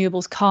that the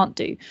renewables can't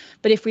do.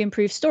 But if we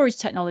improve storage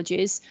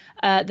technologies,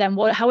 then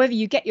however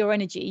you get your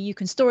energy, you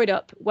can store it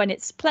up when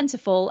it's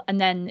plentiful, and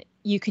then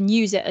you can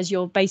use it as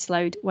your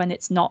baseload when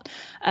it's not.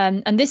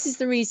 And this is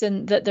the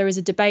reason that there is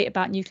a debate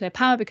about nuclear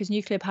power, because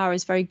nuclear power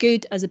is very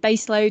good as a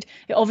baseload.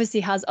 It obviously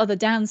has other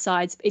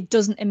downsides. It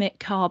doesn't emit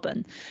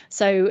carbon.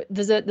 So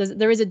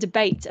there is a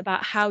debate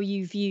about how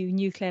you view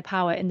nuclear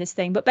power in this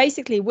thing. But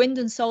basically, wind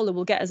and solar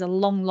will get us a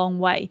long, long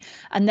way.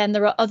 And then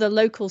there are other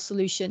local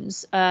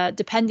solutions,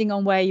 depending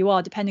on where you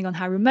are, depending on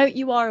how remote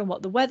you are and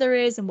what the weather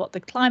is and what the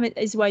climate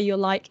is where you're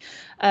like.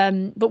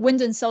 But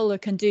wind and solar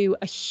can do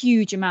a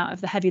huge amount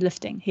of the heavy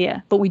lifting here.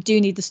 But we do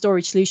need the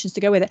storage solutions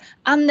to go with it,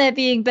 and they're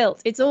being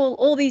built. It's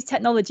all these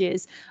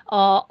technologies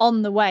are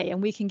on the way,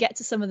 and we can get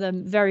to some of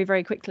them very,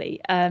 very quickly.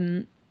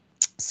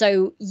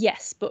 So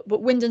yes, but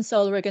wind and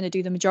solar are going to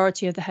do the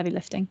majority of the heavy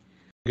lifting.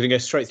 We're going to go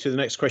straight through the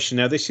next question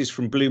now. This is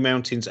from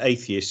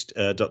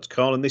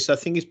BlueMountainsAtheist.com, and this, I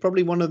think, is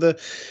probably one of the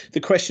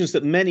questions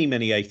that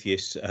many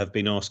atheists have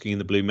been asking in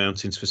the Blue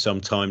Mountains for some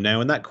time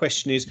now. And that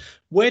question is,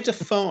 where do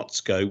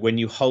farts go when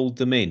you hold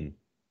them in?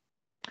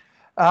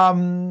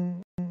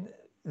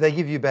 They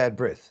give you bad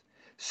breath.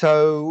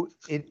 So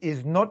it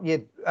is not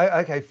yet...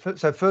 Okay,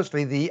 so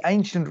firstly, the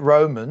ancient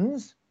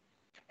Romans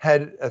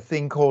had a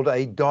thing called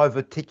a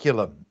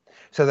diverticulum.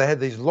 So they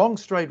had these long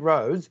straight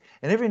roads,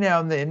 and every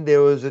now and then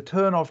there was a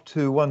turn off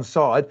to one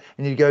side,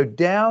 and you'd go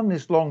down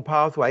this long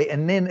pathway,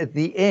 and then at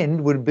the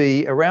end would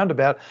be a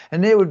roundabout,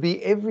 and there would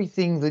be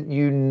everything that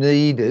you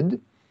needed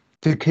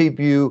to keep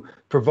you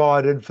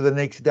provided for the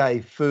next day,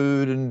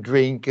 food and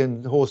drink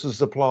and horses'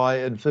 supply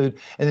and food,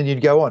 and then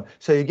you'd go on.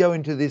 So you go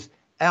into this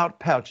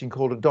outpouching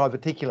called a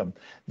diverticulum.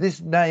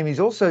 This name is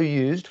also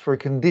used for a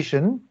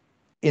condition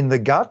in the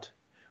gut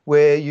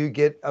where you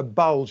get a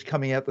bulge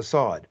coming out the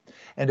side.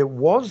 And it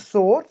was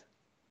thought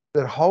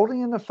that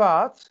holding in the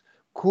farts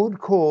could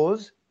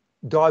cause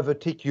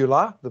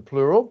diverticula, the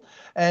plural.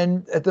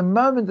 And at the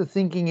moment, the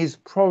thinking is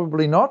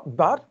probably not,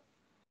 but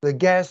the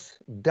gas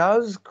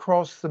does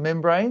cross the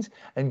membranes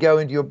and go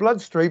into your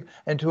bloodstream,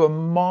 and to a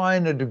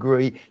minor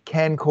degree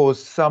can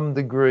cause some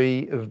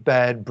degree of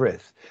bad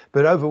breath.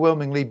 But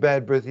overwhelmingly,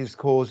 bad breath is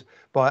caused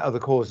by other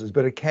causes,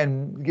 but it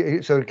can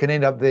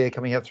end up there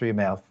coming out through your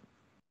mouth.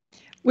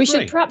 We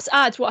should perhaps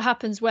add what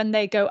happens when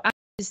they go out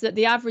is that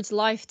the average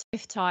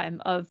lifetime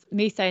of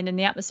methane in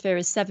the atmosphere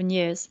is 7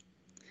 years.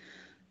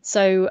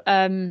 So,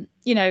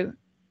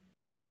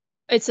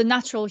 it's a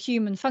natural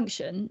human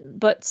function,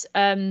 but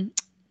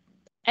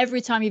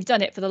every time you've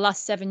done it for the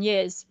last 7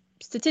 years,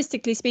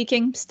 statistically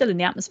speaking, still in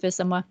the atmosphere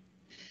somewhere.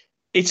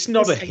 It's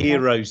not a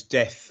hero's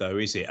death, though,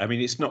 is it? I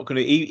mean, it's not going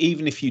to,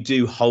 even if you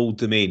do hold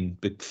them in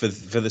for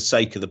the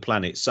sake of the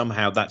planet,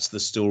 somehow that's the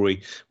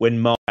story. When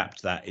Mark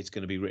tapped that, it's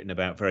going to be written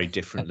about very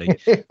differently.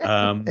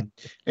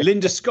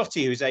 Linda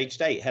Scotty, who's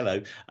aged 8,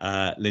 hello,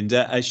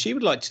 Linda. She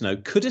would like to know,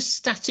 could a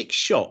static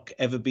shock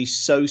ever be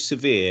so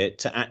severe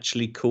to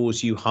actually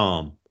cause you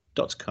harm?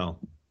 Dr. Karl.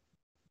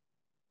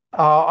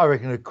 I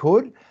reckon it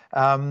could.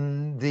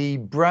 The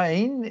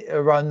brain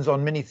runs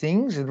on many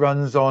things. It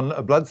runs on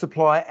a blood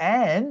supply,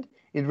 and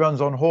it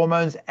runs on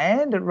hormones,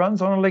 and it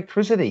runs on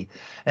electricity.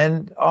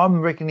 And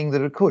I'm reckoning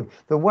that it could.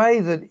 The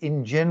way that,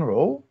 in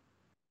general,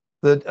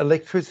 that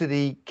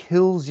electricity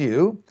kills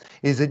you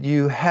is that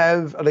you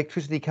have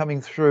electricity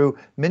coming through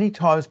many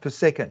times per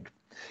second.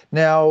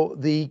 Now,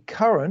 the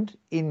current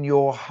in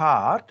your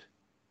heart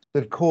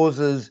that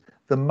causes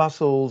the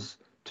muscles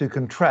to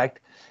contract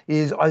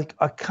is, I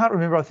can't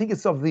remember, I think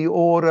it's of the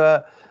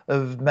order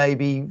of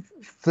maybe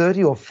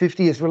 30 or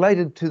 50. It's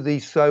related to the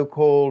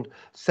so-called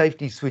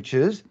safety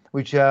switches,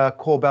 which are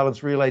core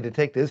balance relay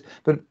detectors,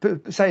 but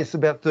say it's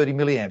about 30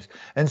 milliamps.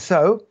 And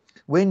so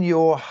when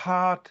your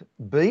heart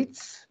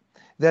beats,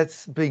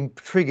 that's being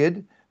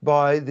triggered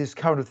by this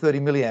current of 30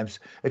 milliamps.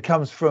 It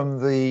comes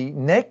from the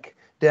neck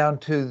down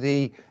to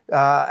the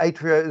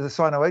the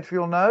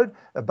sinoatrial node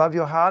above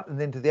your heart, and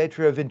then to the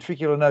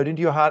atrioventricular node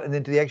into your heart, and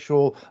then to the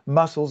actual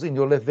muscles in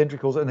your left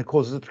ventricles, and it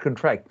causes it to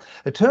contract.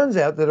 It turns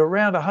out that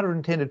around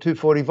 110 to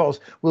 240 volts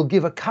will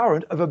give a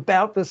current of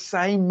about the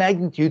same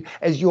magnitude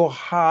as your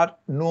heart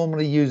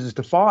normally uses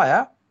to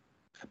fire,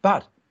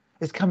 but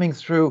it's coming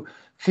through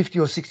 50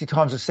 or 60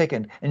 times a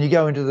second, and you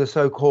go into the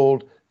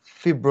so-called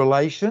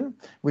fibrillation,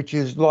 which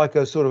is like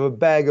a sort of a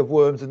bag of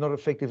worms and not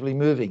effectively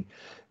moving.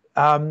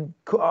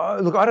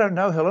 Look, I don't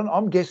know, Helen.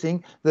 I'm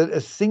guessing that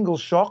a single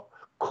shock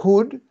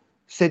could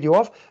set you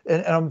off.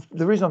 And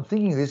the reason I'm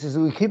thinking this is that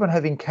we keep on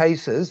having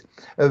cases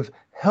of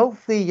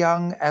healthy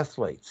young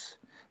athletes,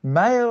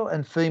 male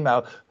and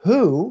female,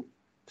 who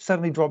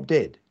suddenly drop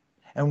dead.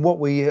 And what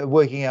we are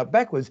working out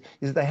backwards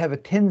is that they have a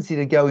tendency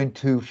to go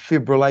into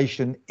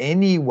fibrillation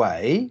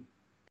anyway.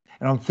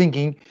 And I'm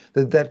thinking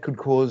that could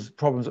cause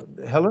problems.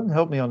 Helen,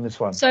 help me on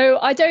this one. So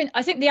I think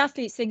the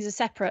athletes things are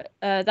separate.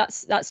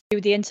 That's to do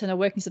with the internal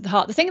workings of the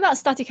heart. The thing about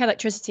static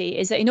electricity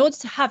is that in order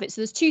to have it, so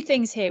there's two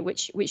things here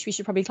which we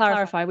should probably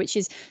clarify, which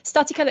is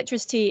static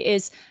electricity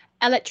is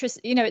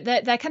electricity,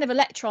 they're kind of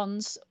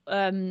electrons,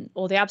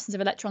 or the absence of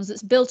electrons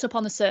that's built up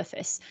on the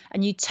surface,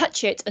 and you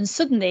touch it and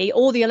suddenly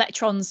all the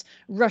electrons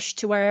rush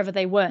to wherever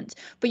they weren't.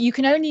 But you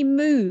can only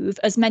move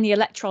as many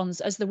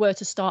electrons as there were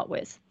to start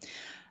with.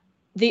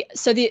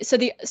 So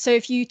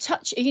if you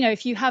touch,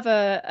 if you have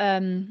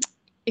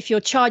if you're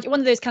charged one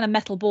of those kind of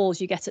metal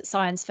balls you get at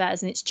science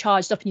fairs and it's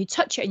charged up and you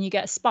touch it and you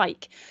get a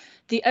spike,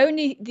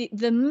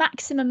 the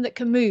maximum that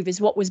can move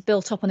is what was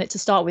built up on it to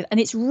start with. And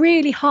it's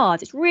really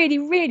hard. It's really,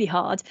 really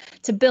hard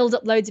to build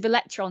up loads of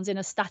electrons in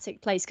a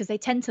static place because they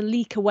tend to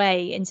leak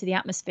away into the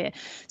atmosphere.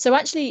 So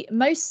actually,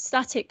 most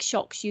static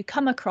shocks you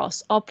come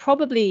across are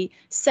probably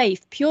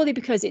safe purely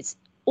because it's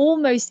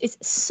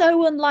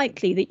so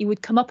unlikely that you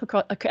would come up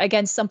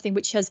against something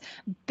which has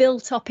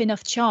built up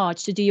enough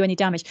charge to do you any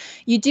damage.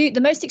 The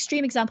most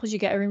extreme examples you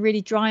get are in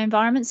really dry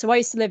environments. So I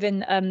used to live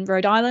in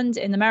Rhode Island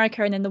in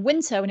America, and in the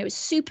winter when it was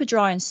super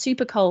dry and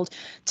super cold,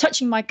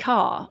 touching my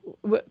car,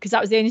 because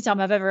that was the only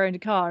time I've ever owned a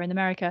car in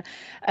America,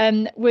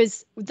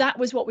 was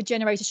what would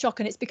generate a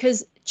shock. And it's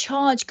because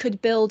charge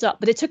could build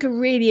up, but it took a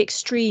really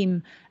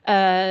extreme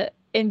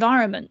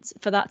environment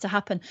for that to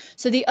happen.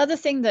 So the other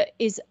thing that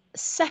is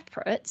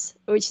separate,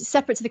 which is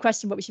separate to the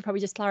question, but we should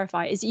probably just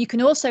clarify, is that you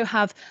can also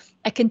have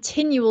a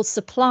continual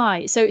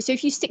supply. So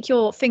if you stick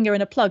your finger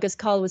in a plug, as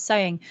Carl was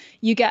saying,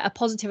 you get a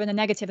positive and a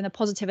negative and a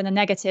positive and a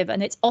negative,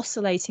 and it's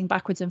oscillating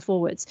backwards and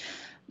forwards.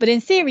 But in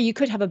theory, you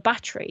could have a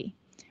battery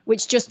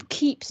which just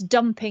keeps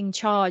dumping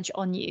charge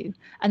on you,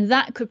 and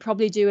that could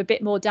probably do a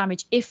bit more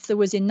damage if there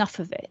was enough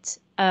of it.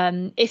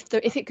 If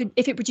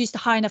it produced a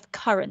high enough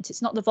current.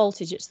 It's not the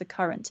voltage, it's the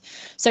current.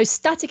 So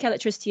static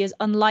electricity is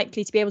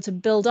unlikely to be able to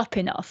build up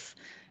enough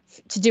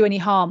to do any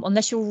harm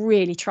unless you're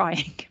really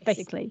trying,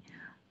 basically.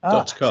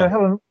 So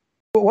Helen,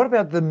 what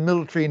about the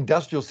military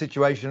industrial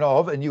situation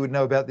of, and you would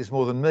know about this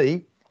more than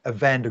me, a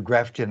Van de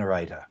Graaff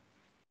generator?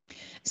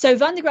 So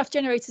Van de Graaff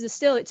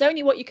generators are it's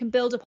only what you can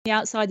build up on the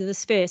outside of the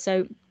sphere.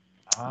 So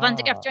Van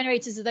de Graaff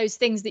generators are those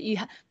things that you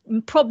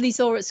probably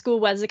saw at school,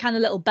 where there's a kind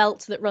of little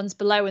belt that runs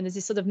below and there's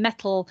this sort of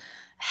metal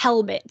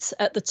helmet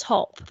at the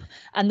top,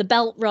 and the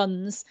belt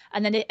runs,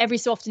 and then every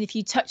so often if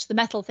you touch the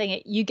metal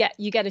thing, you get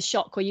a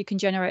shock, or you can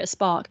generate a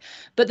spark.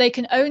 But they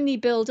can only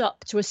build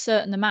up to a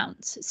certain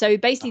amount. So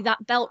basically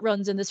that belt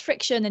runs and there's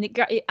friction, and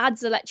it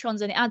adds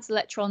electrons and it adds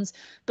electrons,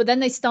 but then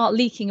they start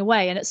leaking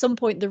away, and at some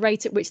point the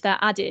rate at which they're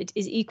added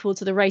is equal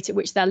to the rate at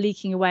which they're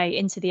leaking away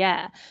into the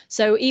air.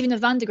 So even a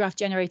Van de Graaff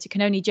generator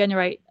can only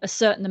generate a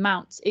certain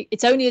amount.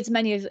 It's only as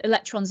many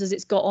electrons as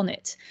it's got on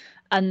it.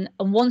 And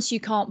once you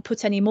can't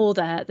put any more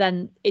there,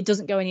 then it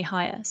doesn't go any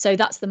higher. So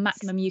that's the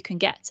maximum you can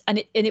get.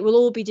 And it will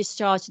all be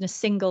discharged in a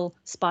single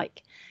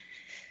spike.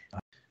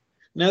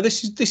 Now,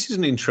 this is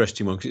an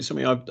interesting one, because it's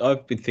something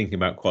I've been thinking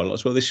about quite a lot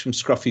as well. This is from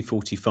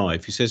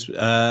Scruffy45. He says,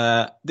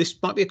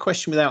 this might be a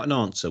question without an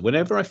answer.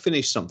 Whenever I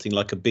finish something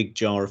like a big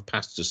jar of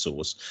pasta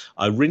sauce,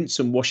 I rinse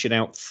and wash it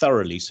out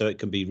thoroughly so it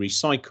can be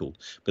recycled.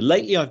 But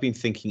lately I've been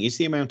thinking, is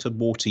the amount of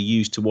water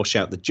used to wash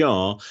out the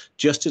jar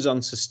just as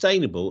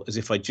unsustainable as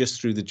if I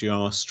just threw the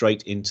jar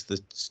straight into the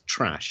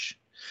trash?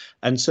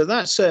 And so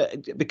that's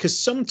because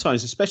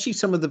sometimes, especially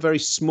some of the very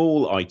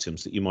small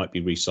items that you might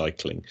be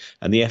recycling,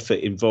 and the effort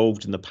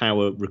involved and the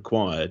power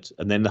required,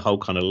 and then the whole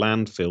kind of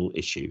landfill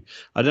issue.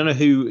 I don't know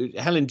who,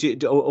 Helen,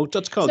 or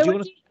Dr. Carl, do you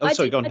want to? Oh,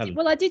 sorry, go on, Helen.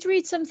 Well, I did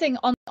read something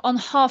on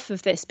half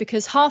of this,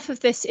 because half of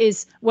this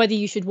is whether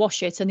you should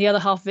wash it, and the other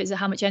half of it is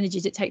how much energy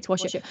does it take to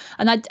wash it.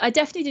 And I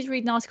definitely did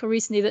read an article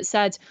recently that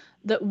said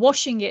that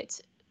washing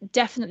it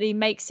definitely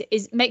makes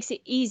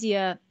it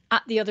easier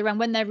at the other end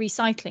when they're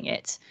recycling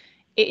it.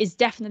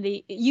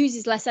 It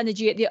uses less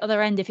energy at the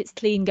other end if it's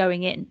clean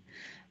going in.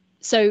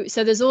 So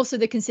there's also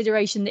the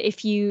consideration that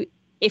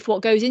if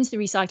what goes into the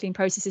recycling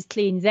process is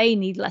clean, they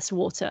need less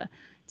water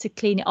to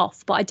clean it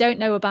off. But I don't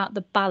know about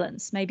the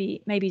balance.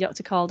 Maybe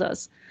Dr. Carl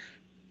does.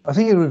 I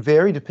think it would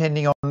vary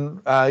depending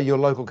on your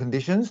local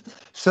conditions.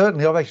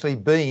 Certainly, I've actually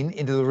been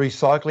into the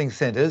recycling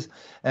centres,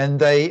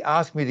 and they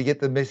ask me to get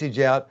the message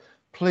out,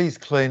 please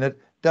clean it.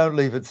 Don't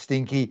leave it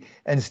stinky.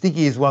 And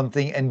stinky is one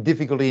thing, and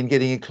difficulty in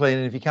getting it clean.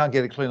 And if you can't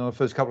get it clean on the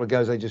first couple of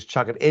goes, they just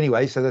chuck it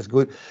anyway. So that's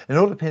good. And it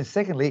all depends,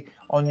 secondly,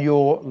 on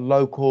your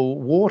local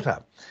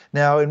water.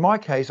 Now, in my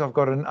case, I've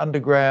got an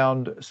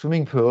underground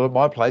swimming pool at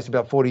my place,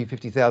 about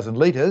 50,000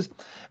 litres.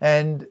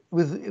 And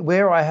with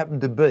where I happen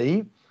to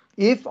be,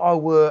 if I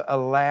were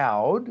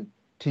allowed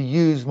to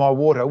use my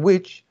water,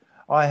 which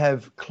I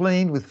have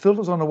cleaned with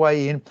filters on the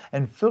way in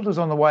and filters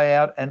on the way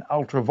out and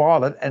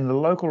ultraviolet, and the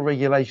local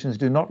regulations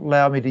do not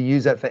allow me to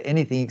use that for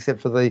anything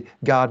except for the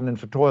garden and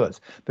for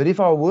toilets. But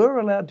if I were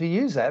allowed to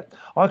use that,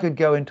 I could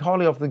go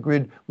entirely off the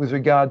grid with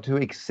regard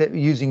to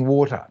using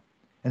water.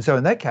 And so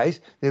in that case,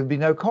 there would be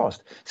no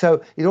cost.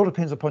 So it all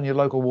depends upon your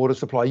local water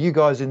supply. You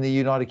guys in the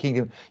United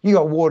Kingdom, you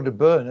got water to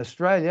burn.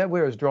 Australia,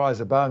 we're as dry as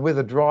a bone. We're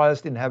the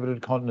driest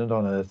inhabited continent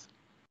on Earth.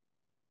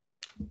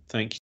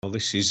 Thank you. Well,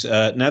 this is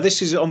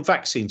on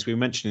vaccines. We were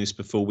mentioning this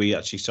before we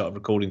actually started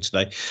recording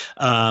today.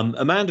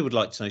 Amanda would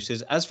like to know,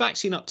 says, as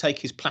vaccine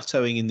uptake is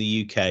plateauing in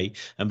the UK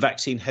and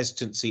vaccine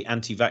hesitancy,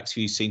 anti-vax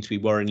views seem to be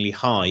worryingly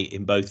high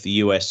in both the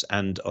US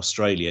and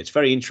Australia. It's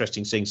very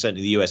interesting seeing,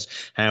 certainly the US,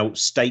 how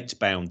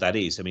state-bound that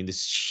is. I mean,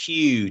 there's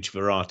huge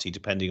variety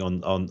depending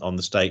on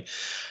the state.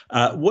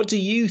 What do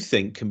you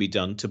think can be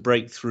done to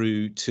break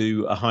through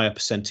to a higher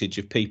percentage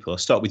of people? I'll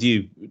start with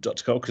you,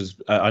 Dr. Cole, because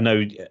I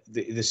know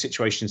the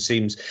situation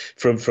seems,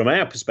 from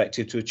our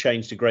perspective, to have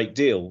changed a great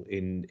deal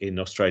in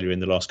Australia in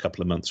the last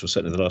couple of months, or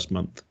certainly the last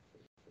month.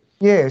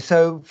 Yeah,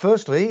 so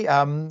firstly,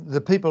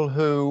 the people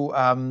who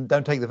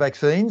don't take the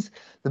vaccines,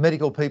 the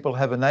medical people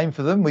have a name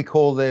for them. We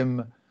call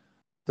them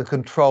the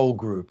control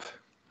group.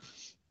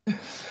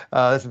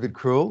 That's a bit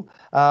cruel.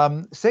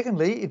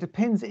 Secondly, it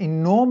depends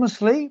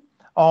enormously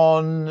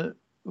on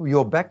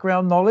your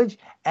background knowledge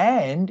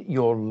and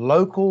your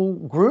local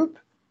group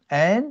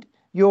and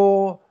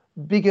your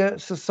bigger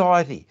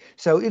society.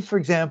 So if, for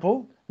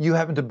example, you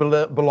happen to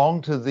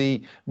belong to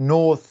the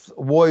North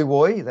Woy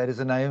Woy, that is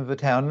the name of a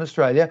town in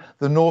Australia,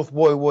 the North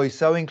Woy Woy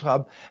Sewing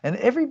Club, and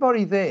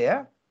everybody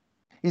there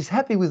is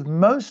happy with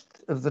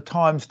most of the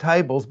times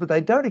tables, but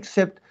they don't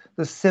accept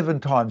the 7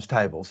 times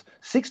tables.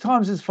 6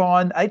 times is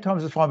fine, 8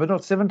 times is fine, but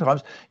not 7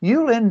 times.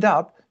 You'll end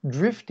up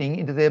drifting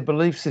into their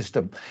belief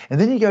system. And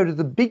then you go to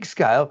the big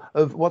scale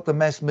of what the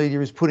mass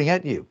media is putting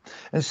at you.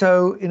 And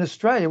so in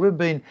Australia, we've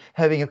been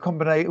having a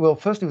combination, well,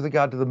 firstly with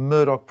regard to the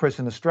Murdoch press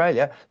in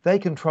Australia, they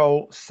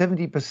control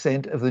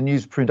 70% of the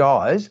newsprint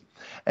eyes.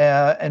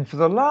 And for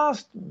the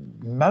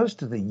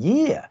most of the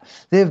year,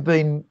 they've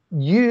been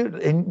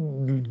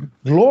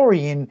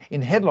glorying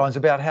in headlines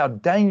about how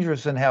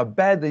dangerous and how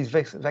bad these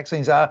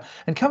vaccines are,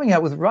 and coming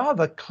out with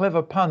rather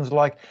clever puns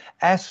like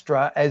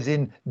Astra as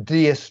in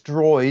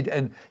destroyed,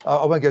 and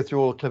I won't go through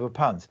all the clever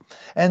puns.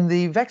 And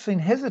the vaccine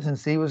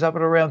hesitancy was up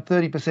at around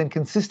 30%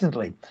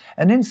 consistently.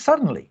 And then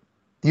suddenly,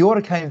 the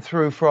order came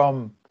through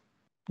from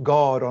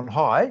God on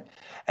high,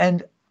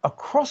 and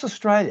across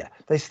Australia,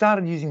 they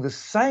started using the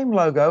same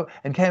logo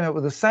and came out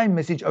with the same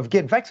message of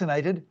get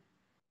vaccinated,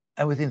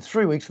 and within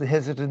 3 weeks, the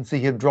hesitancy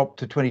had dropped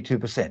to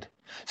 22%.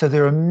 So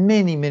there are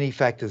many, many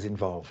factors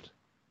involved.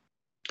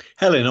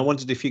 Helen, I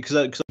wondered if you, because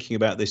I was thinking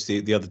about this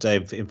the other day,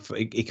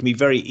 it can be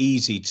very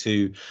easy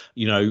to,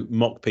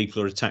 mock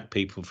people or attack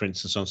people, for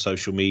instance, on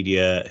social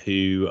media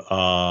who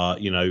are,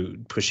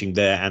 pushing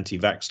their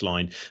anti-vax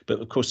line.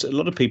 But of course, a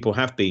lot of people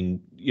have been,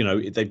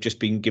 they've just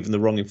been given the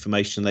wrong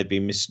information. They've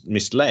been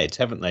misled,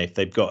 haven't they? If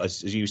they've got,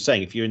 as you were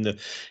saying, if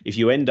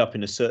you end up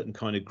in a certain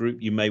kind of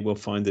group, you may well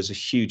find there's a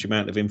huge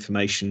amount of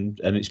information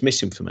and it's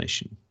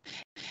misinformation.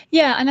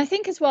 Yeah, and I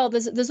think as well,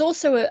 there's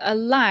also a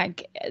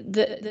lag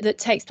that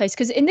takes place,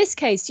 because in this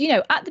case,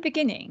 at the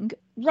beginning,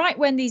 right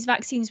when these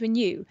vaccines were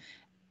new,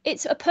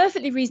 it's a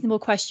perfectly reasonable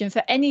question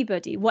for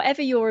anybody,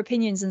 whatever your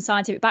opinions and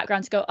scientific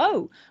background, to go,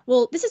 oh,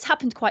 well, this has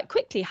happened quite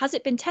quickly. Has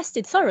it been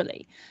tested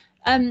thoroughly?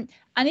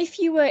 And if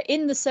you were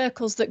in the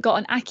circles that got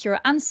an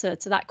accurate answer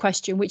to that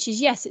question, which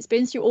is yes, it's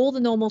been through all the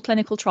normal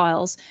clinical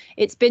trials,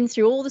 it's been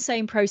through all the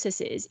same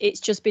processes, it's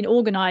just been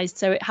organized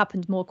so it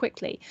happened more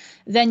quickly,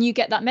 then you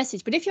get that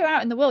message. But if you're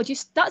out in the world,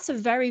 that's a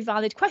very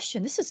valid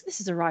question. This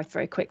has arrived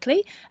very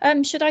quickly.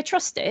 Should I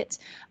trust it?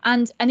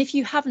 And if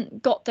you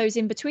haven't got those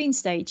in between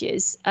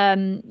stages,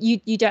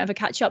 you don't ever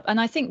catch up. And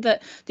I think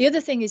that the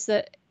other thing is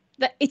that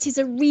it is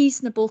a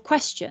reasonable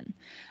question.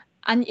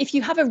 And if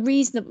you have a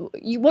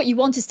what you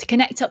want is to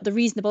connect up the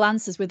reasonable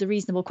answers with the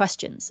reasonable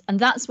questions. And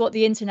that's what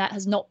the internet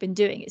has not been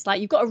doing. It's like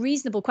you've got a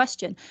reasonable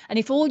question, and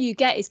if all you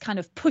get is kind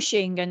of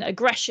pushing and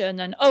aggression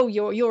and, oh,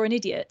 you're an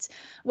idiot,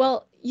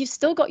 well, you've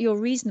still got your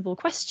reasonable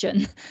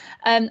question,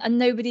 and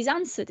nobody's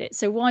answered it.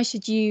 So why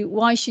should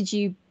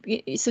you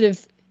sort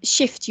of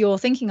shift your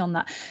thinking on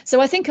that?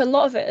 So I think a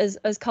lot of it,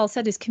 as Carl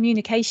said, is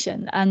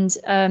communication. And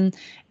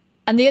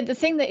the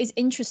thing that is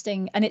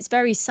interesting, and it's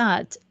very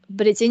sad,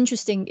 but it's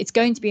interesting, it's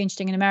going to be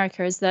interesting in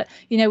America, is that,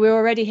 we're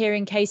already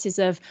hearing cases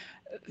of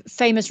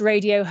famous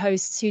radio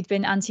hosts who'd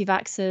been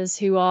anti-vaxxers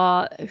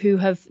who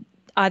have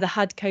either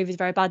had COVID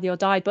very badly or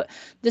died. But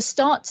I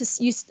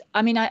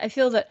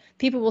feel that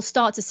people will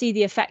start to see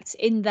the effects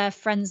in their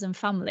friends and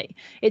family.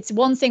 It's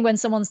one thing when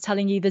someone's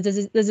telling you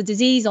that there's a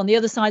disease on the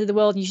other side of the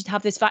world and you should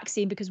have this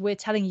vaccine because we're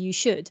telling you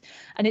should.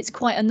 And it's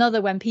quite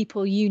another when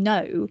people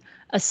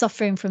are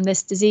suffering from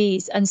this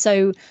disease. And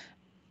so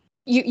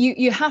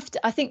you have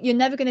to, I think you're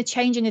never going to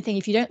change anything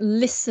if you don't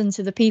listen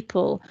to the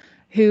people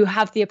who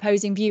have the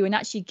opposing view and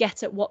actually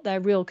get at what their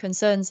real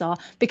concerns are.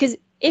 Because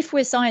if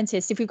we're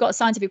scientists, if we've got a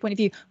scientific point of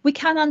view, we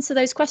can answer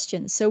those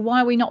questions. So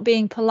why are we not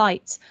being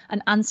polite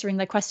and answering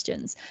their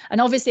questions?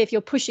 And obviously, if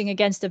you're pushing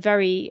against a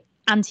very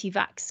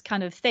anti-vax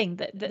kind of thing,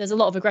 that there's a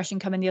lot of aggression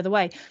coming the other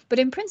way. But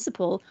in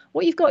principle,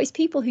 what you've got is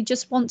people who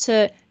just want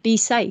to be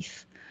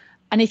safe.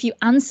 And if you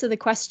answer the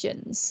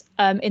questions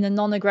in a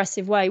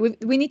non-aggressive way,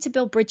 we need to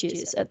build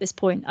bridges at this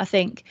point, I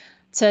think,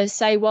 to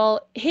say,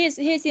 well, here's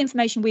the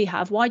information we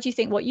have. Why do you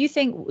think what you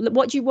think?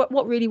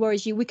 What really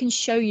worries you? We can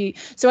show you.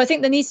 So I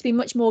think there needs to be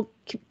much more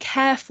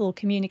careful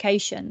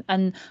communication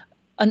and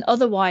And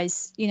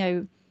otherwise,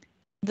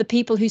 the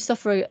people who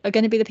suffer are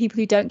going to be the people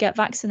who don't get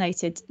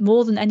vaccinated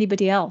more than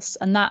anybody else.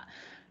 And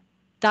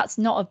it's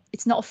not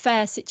a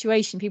fair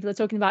situation. People are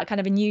talking about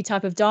kind of a new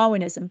type of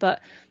Darwinism, but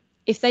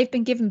if they've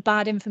been given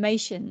bad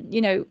information,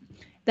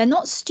 they're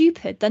not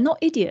stupid, they're not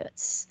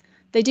idiots.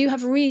 They do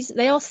have reason,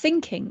 they are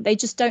thinking, they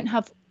just don't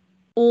have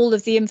all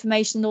of the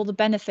information, all the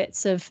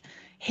benefits of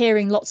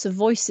hearing lots of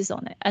voices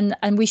on it.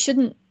 And we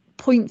shouldn't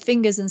point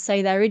fingers and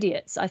say they're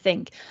idiots, I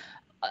think.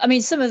 I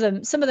mean, some of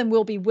them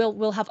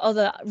will have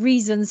other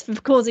reasons for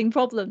causing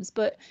problems,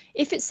 but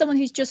if it's someone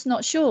who's just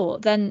not sure,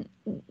 then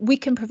we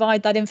can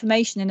provide that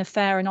information in a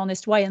fair and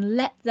honest way and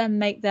let them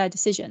make their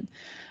decision.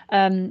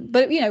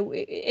 But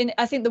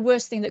I think the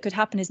worst thing that could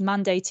happen is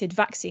mandated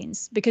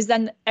vaccines, because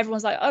then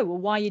everyone's like, oh well,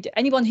 why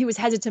anyone who was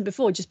hesitant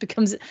before just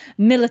becomes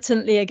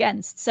militantly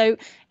against. So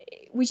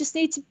we just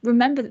need to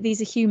remember that these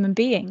are human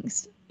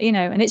beings,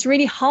 and it's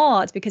really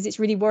hard because it's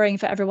really worrying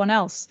for everyone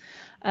else.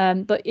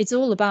 But it's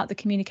all about the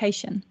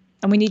communication,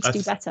 and we need to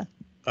do better.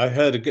 I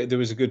heard there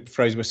was a good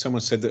phrase where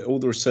someone said that all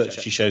the research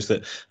actually shows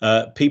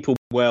that people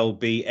will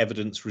be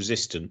evidence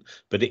resistant,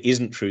 but it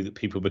isn't true that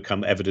people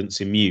become evidence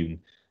immune.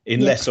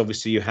 Unless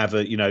obviously you have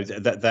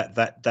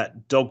that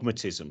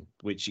dogmatism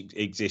which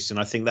exists. And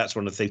I think that's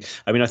one of the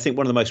things. I mean, I think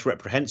one of the most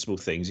reprehensible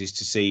things is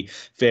to see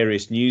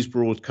various news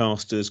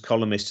broadcasters,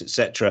 columnists,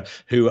 etc.,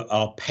 who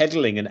are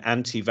peddling an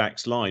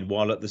anti-vax line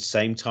while at the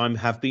same time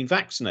have been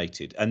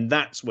vaccinated. And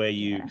that's where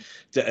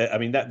I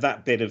mean,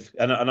 that bit of,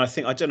 and I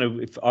think, I don't know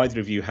if either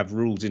of you have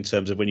rules in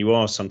terms of when you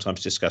are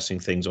sometimes discussing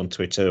things on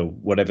Twitter or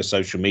whatever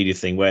social media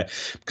thing,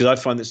 because I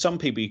find that some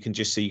people you can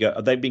just see,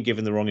 they've been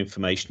given the wrong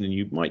information, and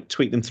you might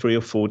tweet them 3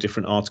 or 4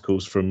 different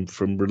articles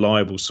from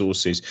reliable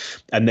sources,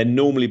 and then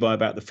normally by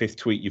about the 5th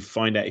tweet you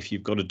find out if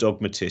you've got a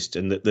dogmatist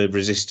and that the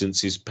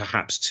resistance is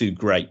perhaps too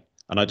great.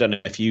 And I don't know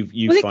if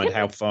you find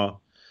how far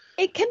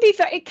it can be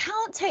it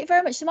can't take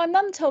very much. So my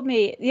mum told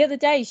me the other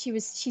day, she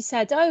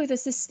said, oh,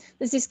 there's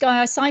this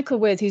guy I cycle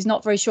with who's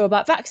not very sure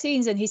about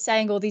vaccines, and he's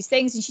saying all these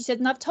things, and she said,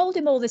 and I've told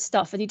him all this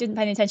stuff and he didn't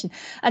pay any attention.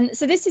 And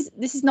so this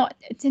is not,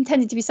 it's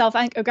intended to be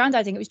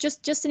self-aggrandizing. It was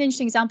just an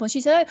interesting example.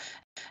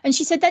 And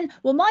she said, then,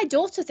 well, my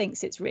daughter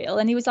thinks it's real.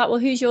 And he was like, well,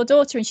 who's your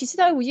daughter? And she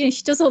said, oh, well,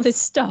 she does all this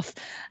stuff.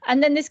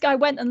 And then this guy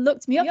went and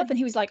looked me up, and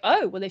he was like,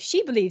 oh, well, if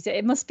she believes it,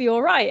 it must be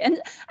all right. And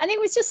it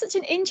was just such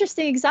an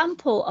interesting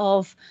example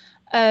of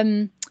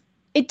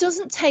it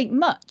doesn't take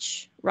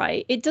much,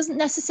 right? It doesn't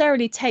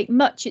necessarily take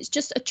much. It's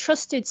just a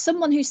trusted,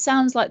 someone who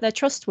sounds like they're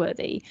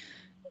trustworthy.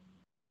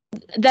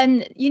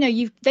 Then,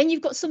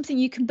 you've got something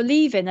you can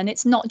believe in, and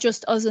it's not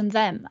just us and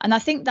them. And I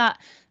think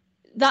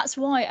that's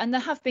why, and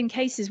there have been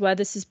cases where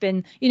this has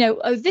been,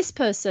 oh, this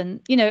person,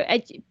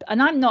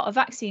 and I'm not a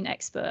vaccine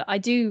expert.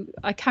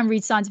 I can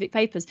read scientific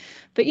papers,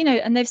 but,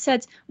 and they've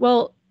said,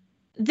 well,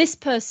 this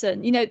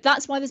person,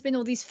 that's why there's been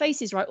all these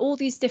faces, right? All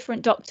these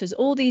different doctors,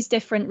 all these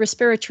different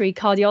respiratory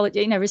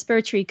cardiology,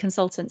 respiratory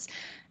consultants.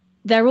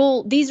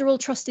 These are all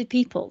trusted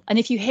people. And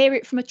if you hear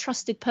it from a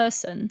trusted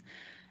person,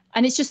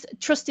 and it's just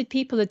trusted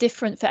people are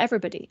different for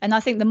everybody. And I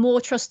think the more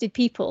trusted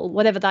people,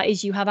 whatever that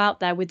is you have out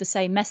there with the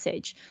same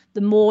message,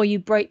 the more you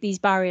break these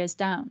barriers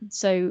down.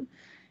 So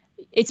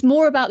it's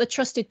more about the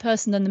trusted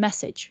person than the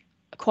message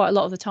quite a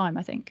lot of the time,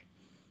 I think.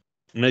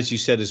 And as you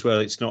said as well,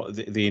 it's not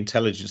the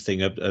intelligence thing.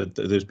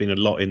 There's been a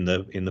lot in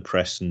the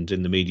press and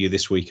in the media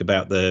this week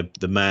about the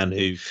man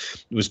who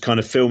was kind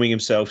of filming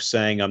himself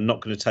saying, I'm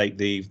not going to take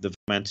the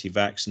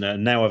anti-vax,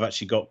 and now I've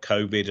actually got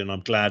COVID and I'm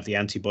glad the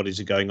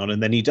antibodies are going on.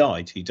 And then he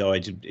died. He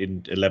died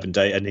in 11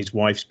 days, and his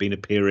wife's been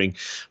appearing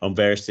on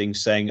various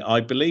things saying, I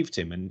believed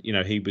him. And,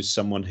 he was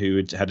someone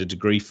who had a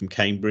degree from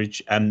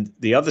Cambridge. And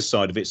the other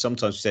side of it,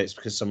 sometimes you say it's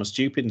because someone's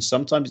stupid, and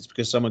sometimes it's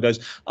because someone goes,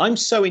 I'm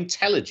so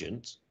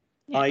intelligent.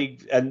 Yeah.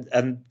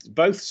 And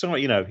both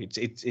sides,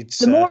 it's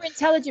the more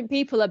intelligent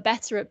people are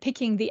better at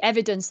picking the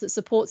evidence that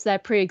supports their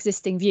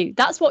pre-existing view.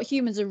 That's what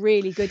humans are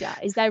really good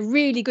at, is they're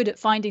really good at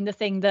finding the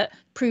thing that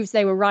proves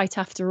they were right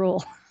after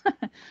all.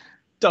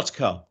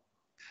 Carl.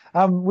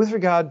 With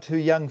regard to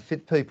young,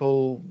 fit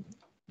people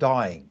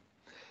dying,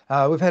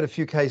 we've had a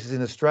few cases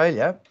in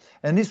Australia,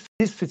 and this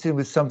fits in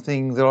with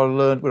something that I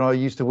learned when I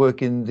used to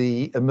work in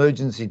the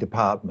emergency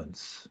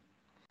departments.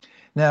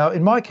 Now,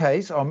 in my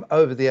case, I'm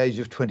over the age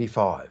of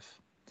 25,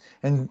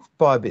 and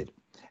by a bit.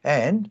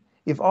 And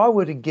if I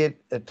were to get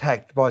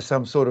attacked by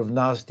some sort of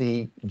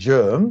nasty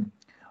germ,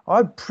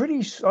 I'd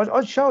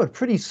show it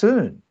pretty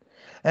soon.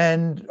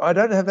 And I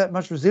don't have that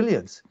much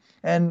resilience.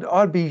 And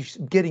I'd be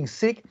getting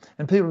sick,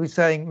 and people would be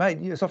saying, mate,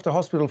 it's off to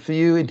hospital for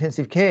you,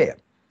 intensive care.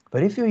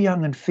 But if you're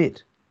young and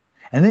fit,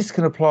 and this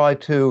can apply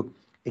to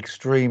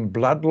extreme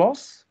blood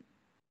loss,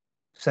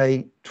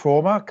 say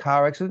trauma,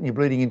 car accident, you're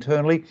bleeding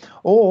internally,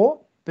 or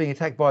being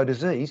attacked by a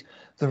disease,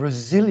 the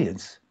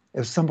resilience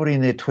of somebody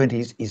in their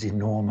 20s is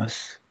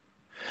enormous.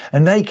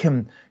 And they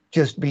can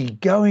just be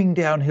going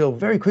downhill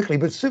very quickly,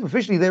 but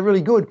superficially they're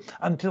really good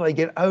until they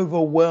get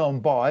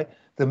overwhelmed by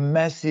the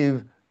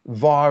massive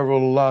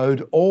viral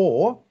load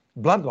or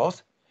blood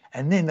loss,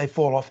 and then they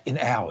fall off in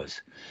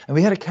hours. And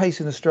we had a case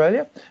in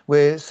Australia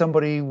where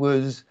somebody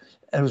was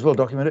and it was well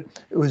documented,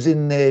 it was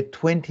in their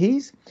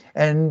 20s,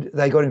 and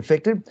they got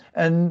infected,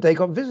 and they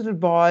got visited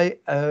by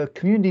a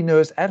community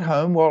nurse at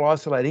home while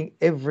isolating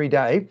every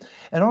day.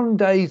 And on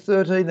day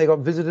 13, they got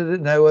visited,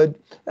 and they were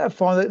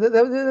fine. They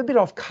were a bit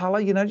off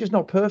colour, just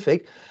not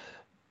perfect.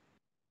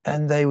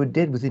 And they were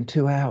dead within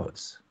 2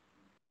 hours.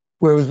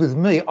 Whereas with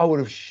me, I would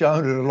have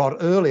shown it a lot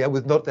earlier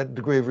with not that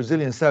degree of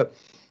resilience. So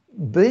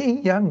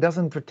being young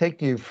doesn't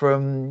protect you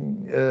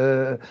from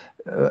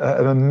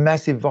a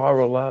massive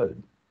viral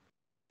load.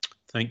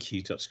 Thank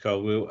you, Dr.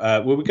 Karl.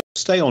 We'll we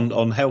stay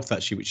on health,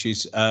 actually, which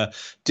is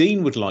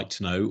Dean would like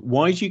to know,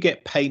 why do you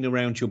get pain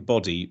around your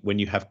body when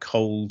you have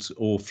cold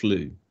or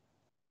flu?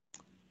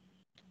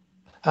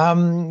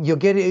 You're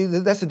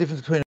getting, that's the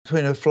difference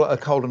between a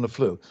cold and a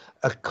flu.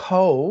 A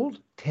cold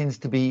tends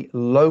to be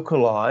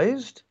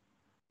localized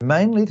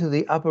mainly to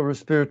the upper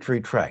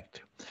respiratory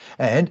tract.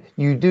 And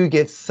you do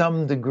get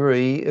some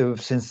degree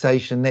of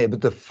sensation there.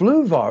 But the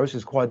flu virus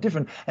is quite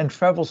different and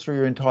travels through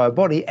your entire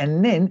body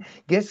and then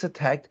gets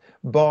attacked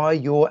by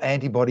your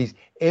antibodies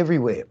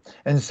everywhere.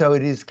 And so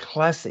it is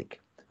classic.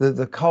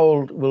 The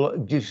cold will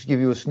just give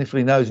you a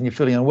sniffly nose and you're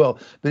feeling unwell.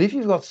 But if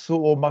you've got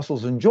sore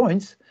muscles and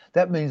joints,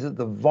 that means that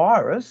the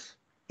virus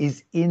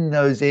is in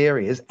those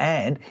areas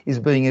and is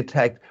being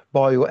attacked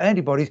by your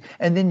antibodies.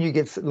 And then you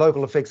get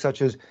local effects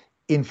such as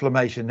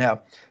inflammation.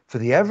 Now, for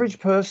the average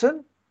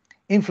person,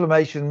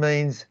 inflammation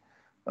means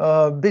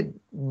a bit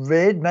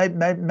red,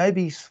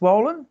 maybe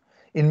swollen.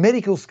 In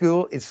medical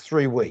school, it's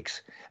 3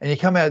 weeks. And you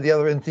come out the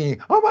other end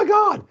thinking, oh my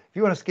God, if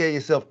you want to scare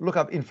yourself, look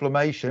up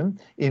inflammation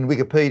in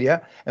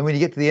Wikipedia. And when you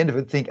get to the end of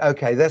it, think,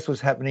 okay, that's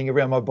what's happening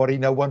around my body.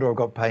 No wonder I've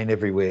got pain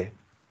everywhere.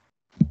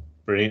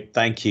 Brilliant,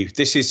 thank you.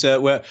 This is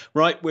we're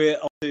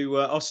on to.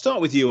 I'll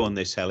start with you on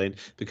this, Helen,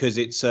 because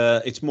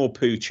it's more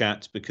poo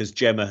chat. Because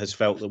Gemma has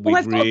felt that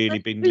we've really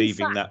been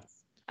leaving that.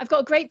 I've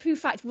got a great poo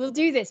fact. We'll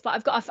do this,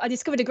 but I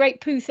discovered a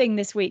great poo thing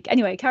this week.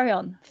 Anyway, carry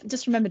on.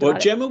 Just remembered. Well,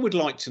 Gemma would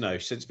like to know.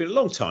 So it's been a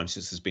long time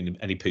since there's been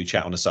any poo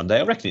chat on a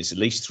Sunday. I reckon it's at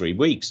least 3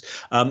 weeks.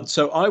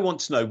 So I want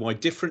to know why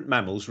different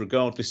mammals,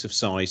 regardless of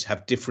size,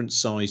 have different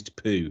sized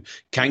poo.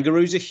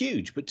 Kangaroos are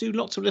huge, but do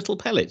lots of little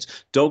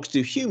pellets. Dogs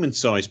do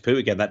human-sized poo.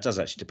 Again, that does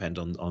actually depend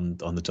on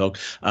the dog.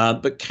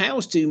 But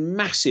cows do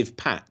massive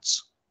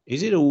pats.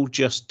 Is it all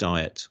just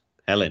diet,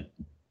 Helen?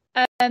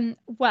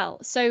 Well,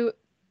 so.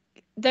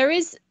 There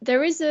are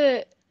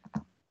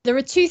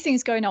two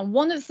things going on.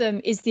 One of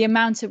them is the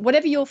amount of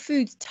whatever your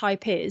food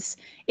type is,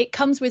 it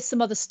comes with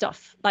some other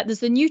stuff. Like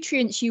there's the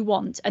nutrients you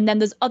want, and then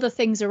there's other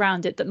things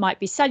around it that might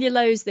be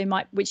cellulose,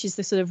 which is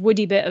the sort of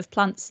woody bit of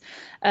plants.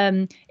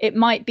 It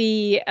might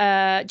be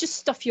just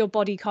stuff your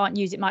body can't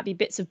use. It might be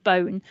bits of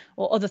bone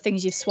or other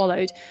things you've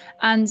swallowed.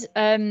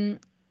 And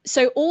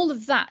so all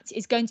of that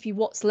is going to be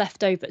what's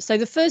left over. So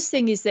the first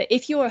thing is that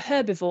if you're a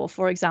herbivore,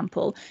 for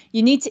example,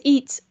 you need to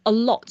eat a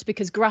lot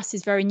because grass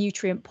is very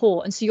nutrient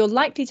poor. And so you're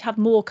likely to have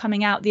more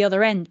coming out the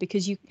other end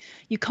because you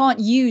can't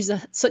use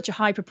such a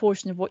high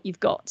proportion of what you've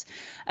got.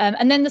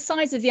 And then the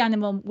size of the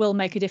animal will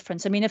make a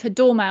difference. I mean, if a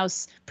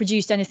dormouse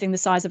produced anything the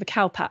size of a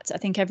cowpat, I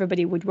think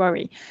everybody would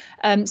worry.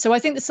 So I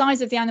think the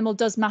size of the animal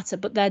does matter,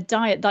 but their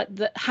diet,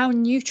 how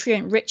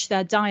nutrient rich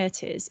their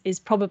diet is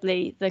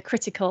probably the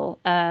critical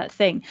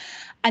thing.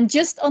 And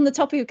just on the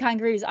topic of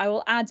kangaroos, I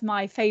will add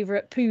my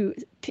favourite poo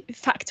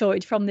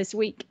factoid from this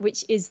week,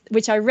 which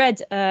I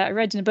read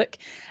in a book,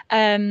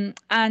 and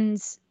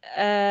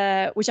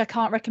which I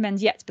can't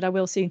recommend yet, but I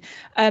will soon.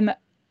 And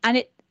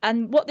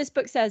what this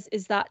book says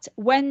is that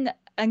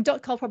and Dr.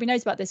 Karl probably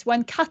knows about this,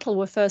 when cattle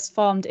were first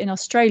farmed in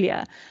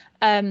Australia,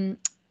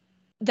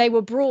 they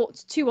were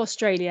brought to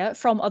Australia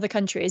from other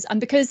countries, and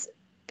because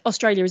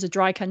Australia is a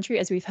dry country,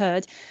 as we've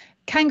heard,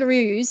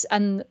 kangaroos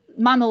and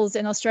mammals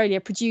in Australia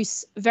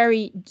produce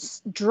very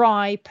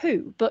dry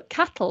poo, but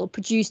cattle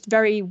produced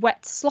very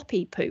wet,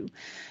 sloppy poo.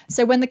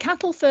 So when the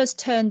cattle first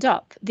turned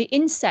up, the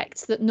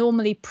insects that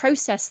normally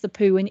process the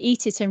poo and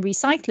eat it and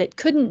recycle it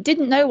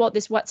didn't know what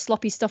this wet,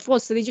 sloppy stuff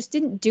was, so they just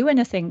didn't do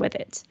anything with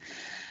it.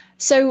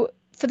 So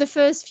for the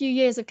first few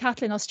years of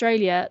cattle in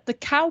Australia, the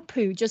cow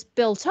poo just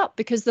built up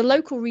because the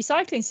local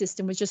recycling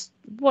system was just,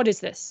 what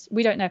is this?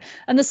 We don't know.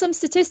 And there's some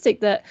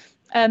statistic that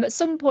at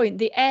some point,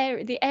 the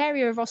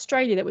area of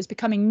Australia that was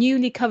becoming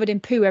newly covered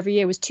in poo every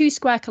year was 2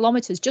 square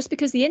kilometres, just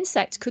because the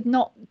insect didn't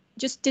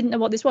know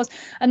what this was.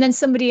 And then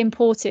somebody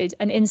imported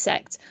an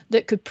insect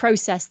that could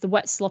process the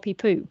wet, sloppy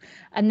poo.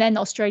 And then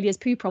Australia's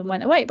poo problem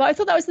went away. But I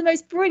thought that was the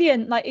most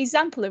brilliant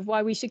example of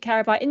why we should care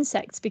about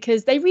insects,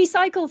 because they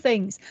recycle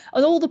things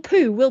and all the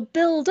poo will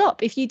build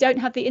up if you don't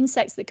have the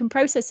insects that can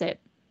process it.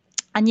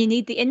 And you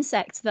need the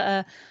insects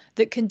that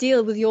can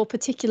deal with your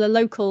particular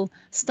local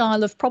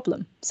style of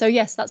problem. So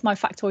yes, that's my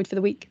factoid for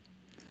the week.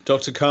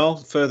 Dr. Karl,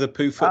 further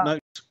poo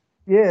footnotes?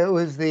 Yeah, it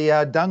was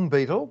the dung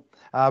beetle.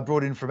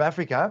 brought in from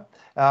Africa,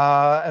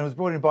 and it was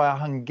brought in by a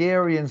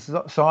Hungarian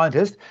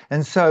scientist.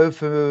 And so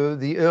for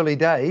the early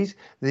days,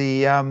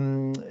 the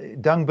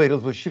dung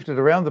beetles were shifted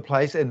around the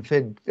place and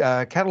fed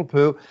cattle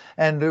poo,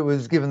 and it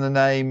was given the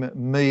name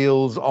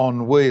Meals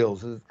on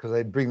Wheels because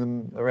they'd bring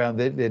them around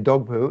their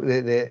dog poo,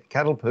 their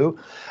cattle poo.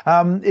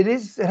 It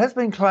has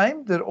been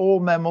claimed that all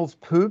mammals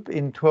poop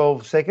in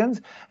 12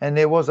 seconds, and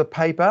there was a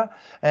paper,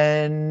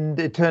 and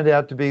it turned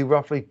out to be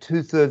roughly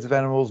 2/3 of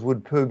animals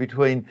would poo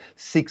between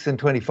 6 and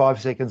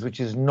 25 seconds, which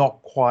is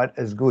not quite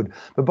as good.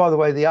 But by the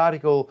way, the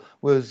article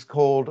was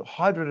called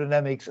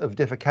Hydrodynamics of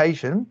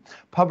Defecation,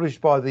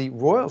 published by the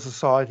Royal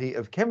Society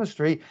of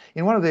Chemistry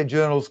in one of their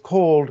journals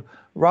called,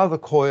 rather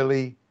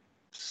coyly,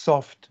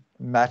 Soft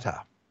Matter.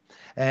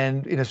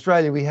 And in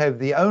Australia, we have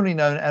the only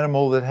known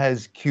animal that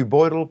has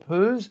cuboidal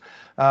poos.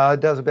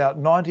 Does about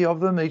 90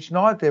 of them each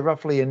night. They're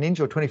roughly an inch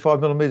or 25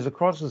 millimetres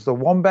across. It's the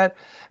wombat.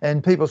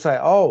 And people say,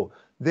 oh,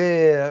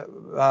 they're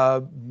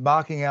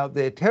marking out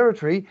their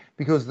territory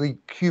because the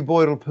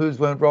cuboidal poos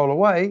won't roll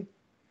away.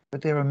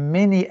 But there are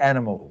many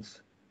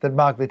animals that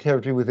mark their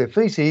territory with their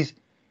faeces,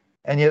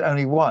 and yet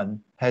only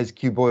one has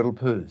cuboidal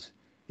poos.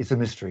 It's a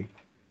mystery.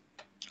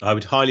 I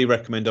would highly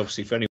recommend,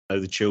 obviously, for anyone who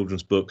knows the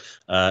children's book,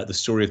 The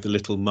Story of the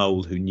Little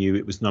Mole Who Knew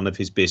It Was None of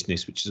His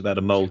Business, which is about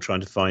a mole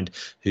trying to find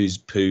who's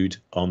pooed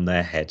on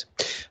their head.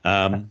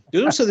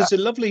 Also, there's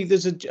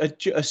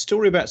a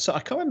story about, I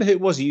can't remember who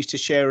it was, he used to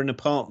share an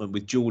apartment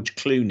with George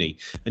Clooney.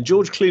 And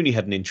George Clooney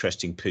had an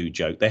interesting poo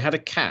joke. They had a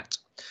cat.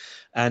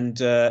 And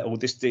his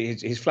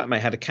flatmate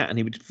had a cat, and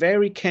he would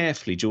very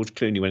carefully, George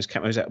Clooney, when his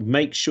cat was out,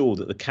 make sure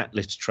that the cat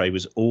litter tray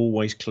was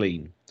always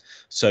clean.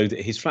 So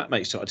that his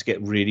flatmate started to get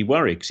really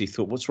worried because he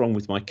thought, what's wrong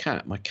with my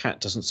cat? My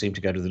cat doesn't seem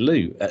to go to the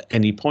loo at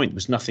any point. There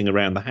was nothing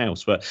around the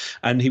house.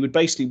 And he would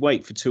basically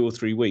wait for 2 or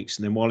 3 weeks.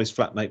 And then while his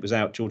flatmate was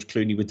out, George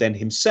Clooney would then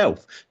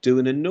himself do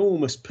an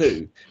enormous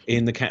poo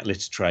in the cat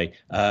litter tray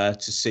to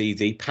see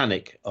the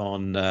panic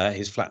on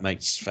his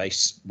flatmate's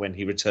face when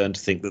he returned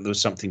to think that there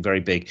was something very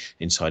big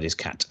inside his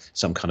cat,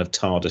 some kind of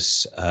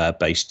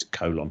TARDIS-based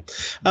colon.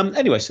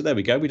 Anyway, so there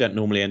we go. We don't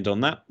normally end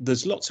on that.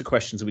 There's lots of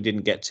questions that we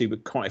didn't get to,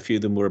 but quite a few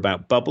of them were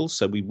about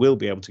bubbles. So we will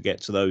be able to get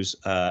to those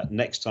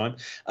next time.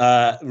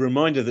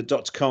 Reminder that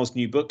Dr. Karl's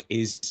new book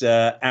is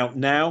out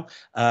now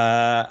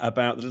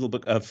about the little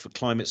book of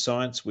climate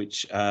science,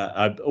 which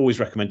I always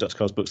recommend Dr.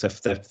 Karl's books.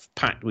 They're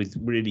packed with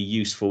really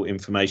useful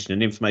information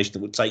and information that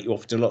will take you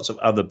off to lots of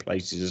other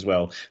places as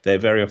well. They're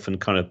very often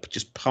kind of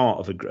just part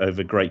of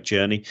a great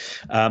journey.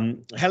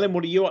 Helen,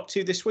 what are you up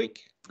to this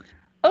week?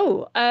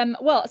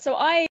 Well, so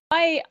I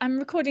am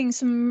recording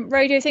some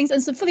radio things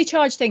and some fully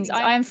charged things.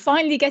 I am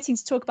finally getting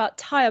to talk about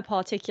tyre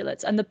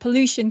particulates and the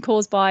pollution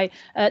caused by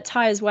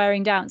tyres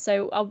wearing down.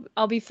 So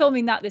I'll be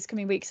filming that this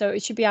coming week. So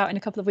it should be out in a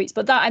couple of weeks.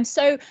 But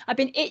I've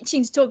been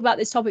itching to talk about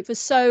this topic for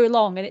so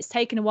long, and it's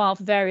taken a while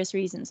for various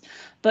reasons.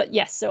 But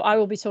yes, so I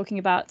will be talking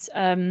about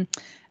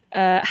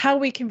how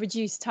we can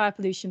reduce tyre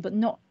pollution, but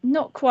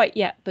not quite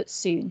yet, but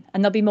soon.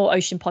 And there'll be more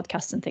ocean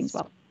podcasts and things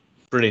as well.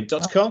 Brilliant.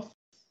 Dr. Karl?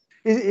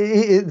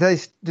 Do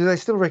they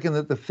still reckon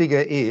that the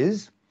figure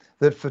is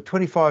that for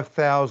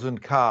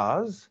 25,000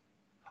 cars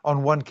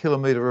on 1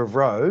 kilometre of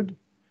road,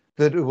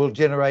 that it will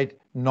generate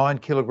 9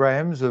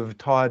 kilograms of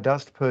tyre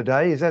dust per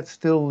day? Is that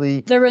still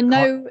the? There are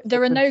no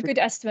good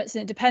estimates,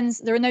 and it depends.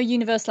 There are no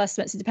universal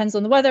estimates. It depends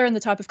on the weather and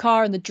the type of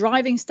car, and the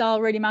driving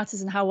style really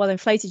matters, and how well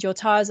inflated your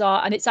tyres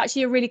are. And it's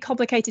actually a really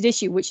complicated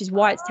issue, which is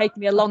why it's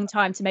taken me a long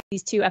time to make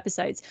these 2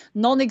 episodes.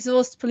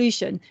 Non-exhaust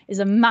pollution is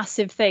a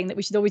massive thing that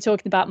we should all be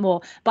talking about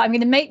more. But I'm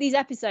going to make these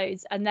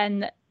episodes, and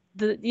then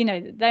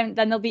then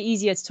they'll be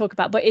easier to talk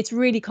about. But it's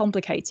really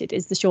complicated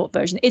is the short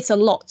version. It's a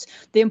lot.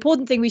 The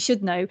important thing we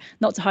should know,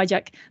 not to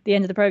hijack the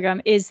end of the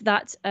program, is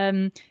that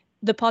the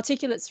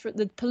particulates for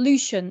the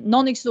pollution,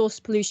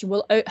 non-exhaust pollution,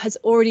 has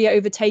already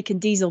overtaken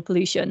diesel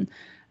pollution.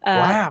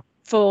 Wow.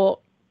 For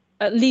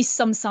at least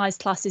some size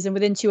classes, and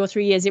within 2 or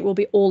 3 years it will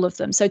be all of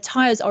them. So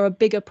tires are a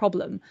bigger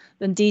problem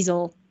than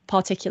diesel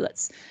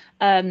particulates.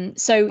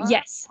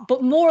 Yes,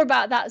 but more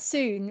about that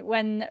soon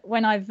when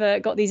I've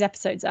got these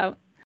episodes out.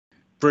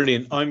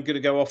 Brilliant. I'm going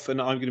to go off and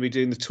I'm going to be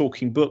doing the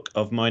talking book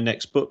of my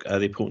next book,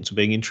 The Importance of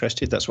Being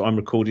Interested. That's what I'm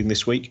recording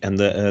this week. And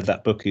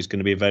that book is going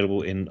to be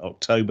available in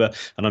October.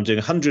 And I'm doing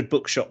a 100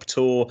 bookshop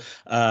tour,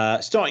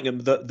 starting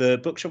at the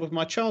bookshop of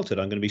my childhood.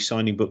 I'm going to be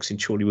signing books in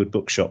Chorleywood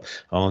Bookshop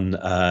on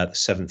the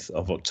 7th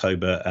of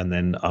October. And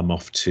then I'm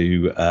off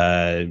to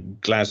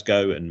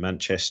Glasgow and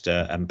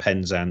Manchester and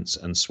Penzance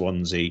and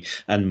Swansea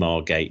and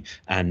Margate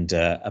and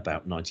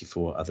about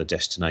 94 other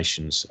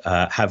destinations.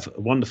 Have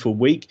a wonderful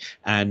week.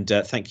 And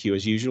thank you,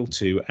 as usual,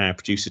 to our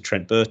producer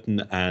Trent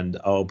Burton, and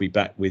I'll be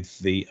back with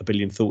the A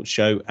Billion Thoughts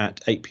show at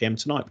 8 p.m.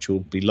 tonight, which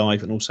will be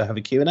live and also have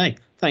a Q&A.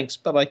 Thanks.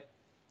 Bye-bye.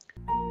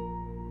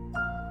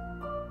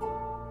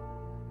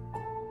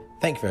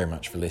 Thank you very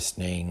much for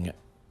listening.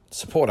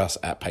 Support us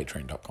at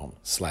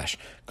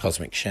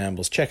patreon.com/Cosmic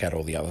Shambles. Check out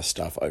all the other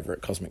stuff over at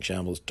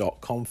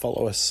cosmicshambles.com.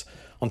 Follow us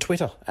on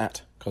Twitter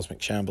at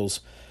Cosmic Shambles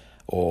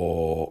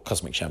or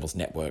Cosmic Shambles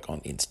Network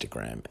on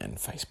Instagram and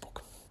Facebook.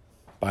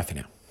 Bye for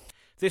now.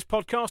 This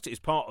podcast is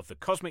part of the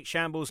Cosmic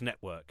Shambles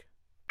Network.